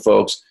senior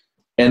folks,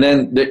 And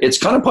then it's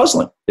kind of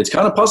puzzling. It's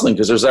kind of puzzling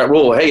because there's that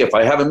rule. Hey, if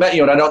I haven't met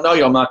you and I don't know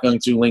you, I'm not going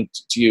to link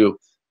to you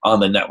on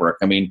the network.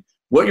 I mean,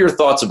 what are your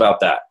thoughts about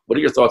that? What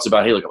are your thoughts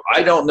about, hey, look, if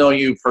I don't know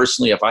you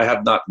personally, if I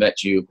have not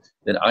met you,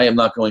 then I am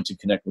not going to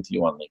connect with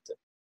you on LinkedIn.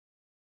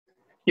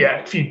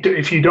 Yeah,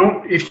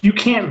 if you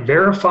can't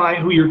verify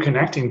who you're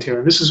connecting to,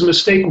 and this is a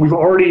mistake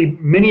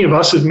many of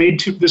us have made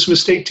this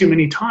mistake too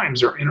many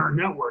times or in our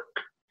network.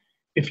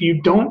 If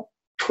you don't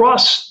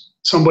trust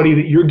somebody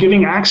that you're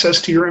giving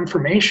access to your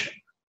information,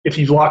 if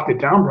you've locked it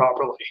down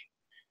properly,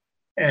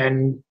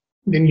 and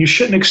then you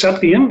shouldn't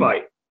accept the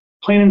invite,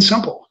 plain and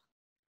simple.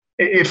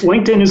 If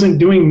LinkedIn isn't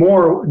doing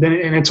more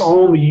and it's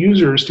all on the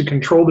users to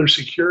control their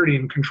security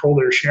and control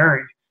their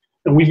sharing,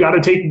 then we've got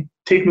to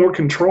take more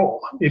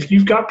control. If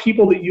you've got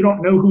people that you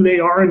don't know who they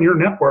are in your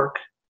network,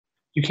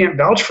 you can't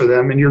vouch for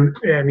them.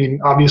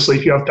 And obviously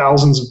if you have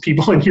thousands of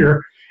people in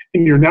your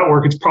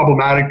network, it's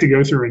problematic to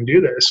go through and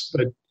do this,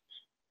 but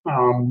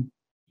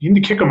you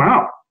need to kick them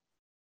out.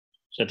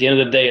 So at the end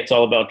of the day, it's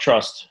all about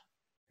trust.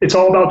 It's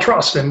all about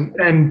trust.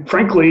 And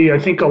frankly, I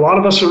think a lot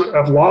of us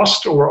have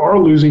lost or are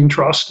losing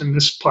trust in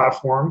this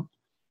platform,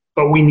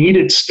 but we need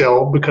it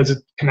still because it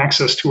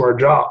connects us to our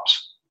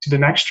jobs, to the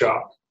next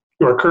job,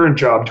 to our current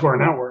job, to our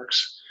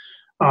networks.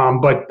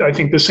 But I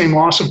think the same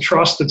loss of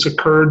trust that's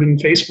occurred in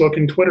Facebook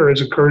and Twitter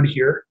has occurred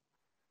here.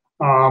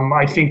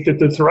 I think that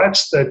the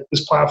threats that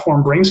this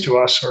platform brings to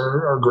us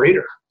are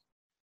greater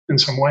in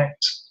some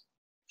ways.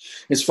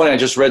 It's funny, I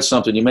just read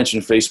something. You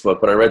mentioned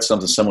Facebook, but I read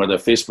something somewhere that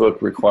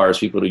Facebook requires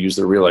people to use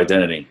their real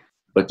identity,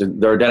 but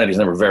their identity is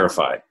never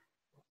verified.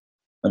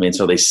 I mean,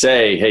 so they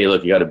say, hey,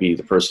 look, you got to be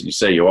the person you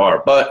say you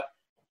are, but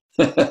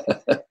we're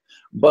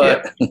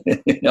not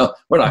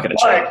going to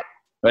check.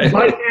 Right?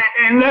 But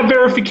in that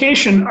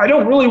verification, I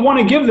don't really want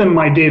to give them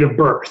my date of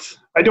birth.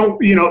 I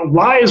don't,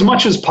 lie as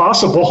much as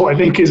possible, I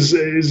think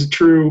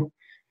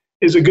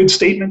is a good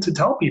statement to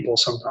tell people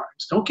sometimes.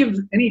 Don't give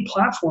any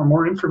platform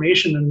more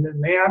information than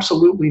they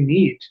absolutely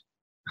need,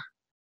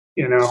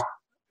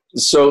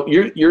 So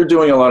you're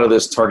doing a lot of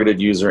this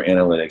targeted user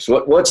analytics.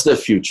 What's the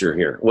future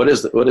here? What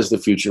is the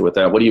future with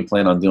that? What do you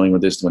plan on doing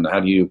with this? And how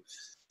do you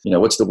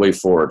what's the way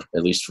forward,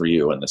 at least for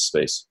you in this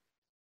space?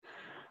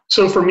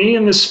 So for me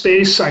in this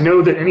space, I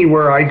know that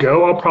anywhere I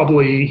go,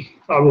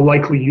 I will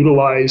likely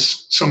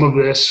utilize some of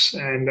this.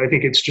 And I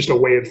think it's just a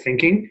way of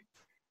thinking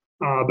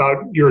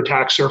about your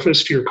attack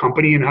surface to your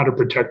company and how to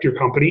protect your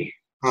company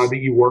that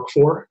you work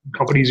for,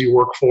 companies you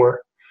work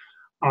for.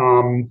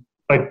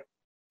 But,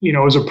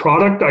 as a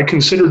product, I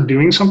considered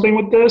doing something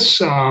with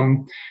this.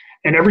 And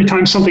every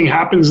time something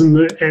happens in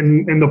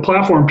the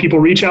platform, people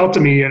reach out to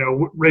me,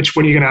 Rich,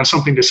 when are you going to have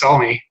something to sell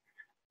me?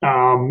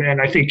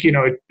 And I think,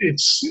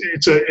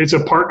 it's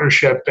a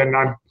partnership, and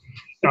I'm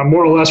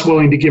more or less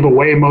willing to give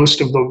away most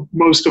of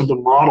the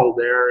model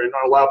there and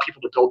allow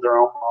people to build their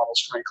own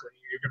models. Frankly,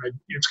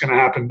 it's going to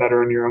happen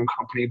better in your own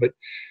company. But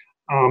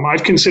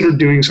I've considered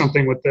doing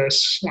something with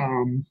this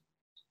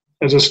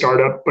as a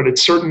startup, but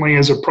it's certainly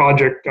as a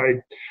project.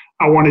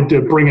 I wanted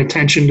to bring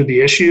attention to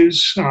the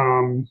issues,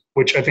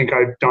 which I think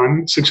I've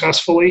done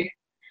successfully,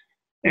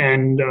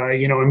 and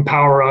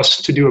empower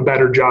us to do a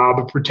better job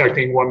of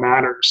protecting what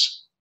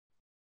matters.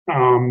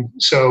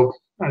 So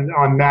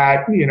on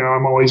that,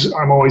 I'm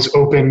always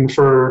open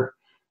for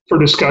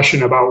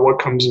discussion about what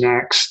comes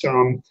next.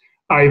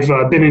 I've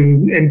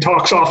been in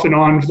talks off and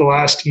on for the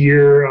last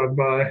year of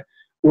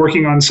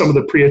working on some of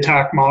the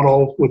pre-attack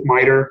model with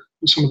MITRE,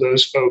 some of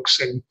those folks,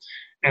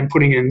 and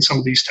putting in some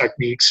of these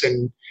techniques.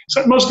 And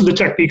so most of the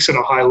techniques at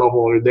a high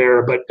level are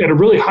there, but at a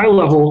really high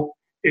level,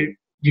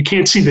 you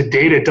can't see the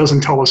data. It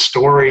doesn't tell a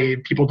story.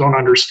 People don't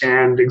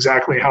understand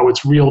exactly how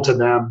it's real to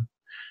them.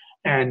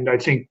 And I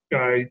think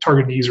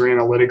targeted user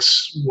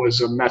analytics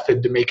was a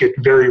method to make it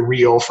very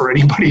real for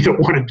anybody that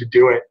wanted to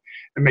do it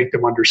and make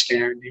them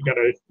understand.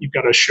 You've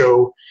got to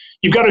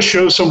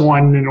show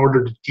someone in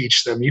order to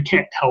teach them. You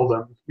can't tell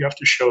them. You have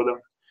to show them.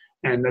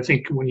 And I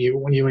think when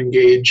you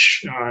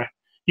engage,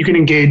 you can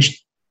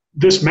engage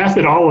this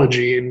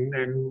methodology, and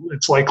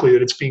it's likely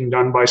that it's being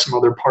done by some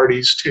other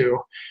parties too,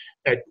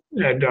 at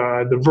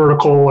the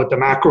vertical, at the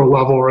macro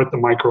level, or at the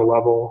micro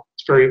level.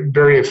 It's very,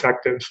 very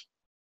effective.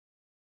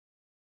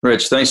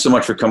 Rich, thanks so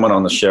much for coming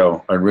on the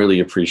show. I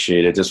really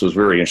appreciate it. This was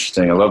very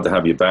interesting. I'd love to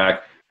have you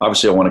back.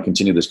 Obviously, I want to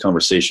continue this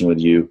conversation with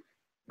you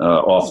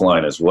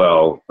offline as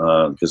well,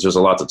 because there's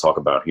a lot to talk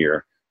about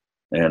here.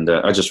 And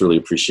I just really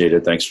appreciate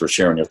it. Thanks for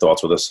sharing your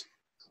thoughts with us.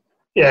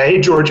 Yeah.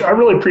 Hey, George, I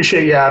really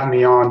appreciate you having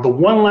me on. The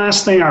one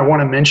last thing I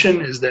want to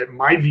mention is that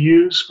my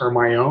views are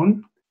my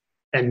own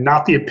and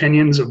not the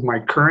opinions of my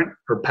current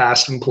or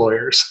past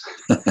employers.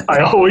 I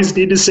always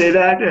need to say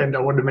that, and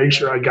I wanted to make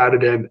sure I got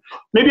it in.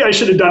 Maybe I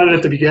should have done it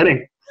at the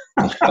beginning.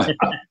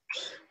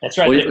 That's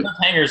right. The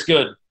cliffhanger's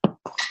good.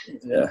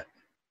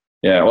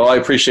 Yeah. Well, I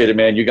appreciate it,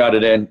 man. You got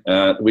it in.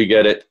 We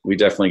get it. We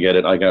definitely get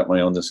it. I got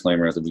my own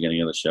disclaimer at the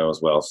beginning of the show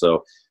as well.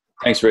 So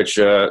thanks, Rich.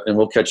 And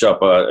we'll catch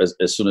up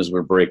as soon as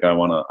we break. I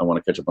want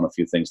to catch up on a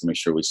few things to make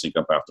sure we sync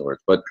up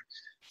afterwards. But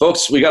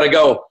folks, we got to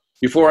go.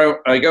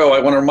 Before I go, I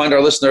want to remind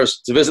our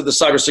listeners to visit the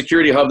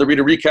Cybersecurity Hub to read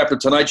a recap of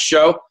tonight's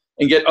show.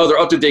 and get other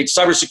up-to-date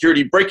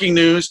cybersecurity breaking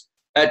news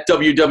at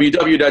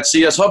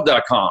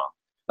www.cshub.com.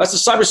 That's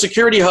the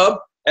Cybersecurity Hub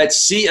at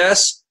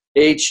cshub.com.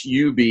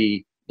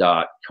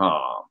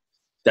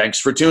 Thanks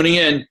for tuning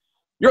in.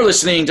 You're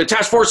listening to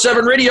Task Force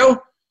 7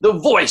 Radio, the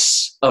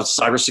voice of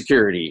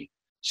cybersecurity.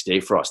 Stay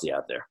frosty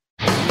out there.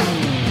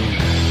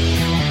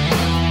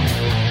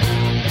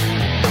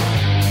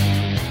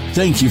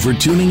 Thank you for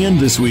tuning in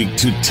this week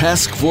to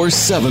Task Force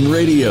 7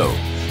 Radio.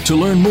 To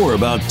learn more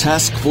about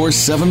Task Force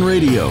 7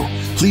 Radio,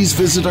 please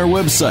visit our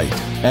website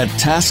at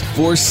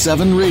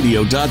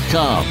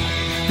taskforce7radio.com.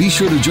 Be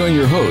sure to join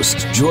your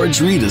host, George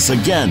Reedus,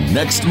 again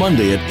next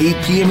Monday at 8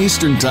 p.m.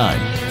 Eastern Time,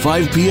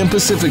 5 p.m.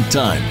 Pacific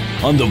Time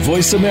on the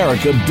Voice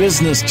America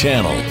Business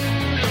Channel.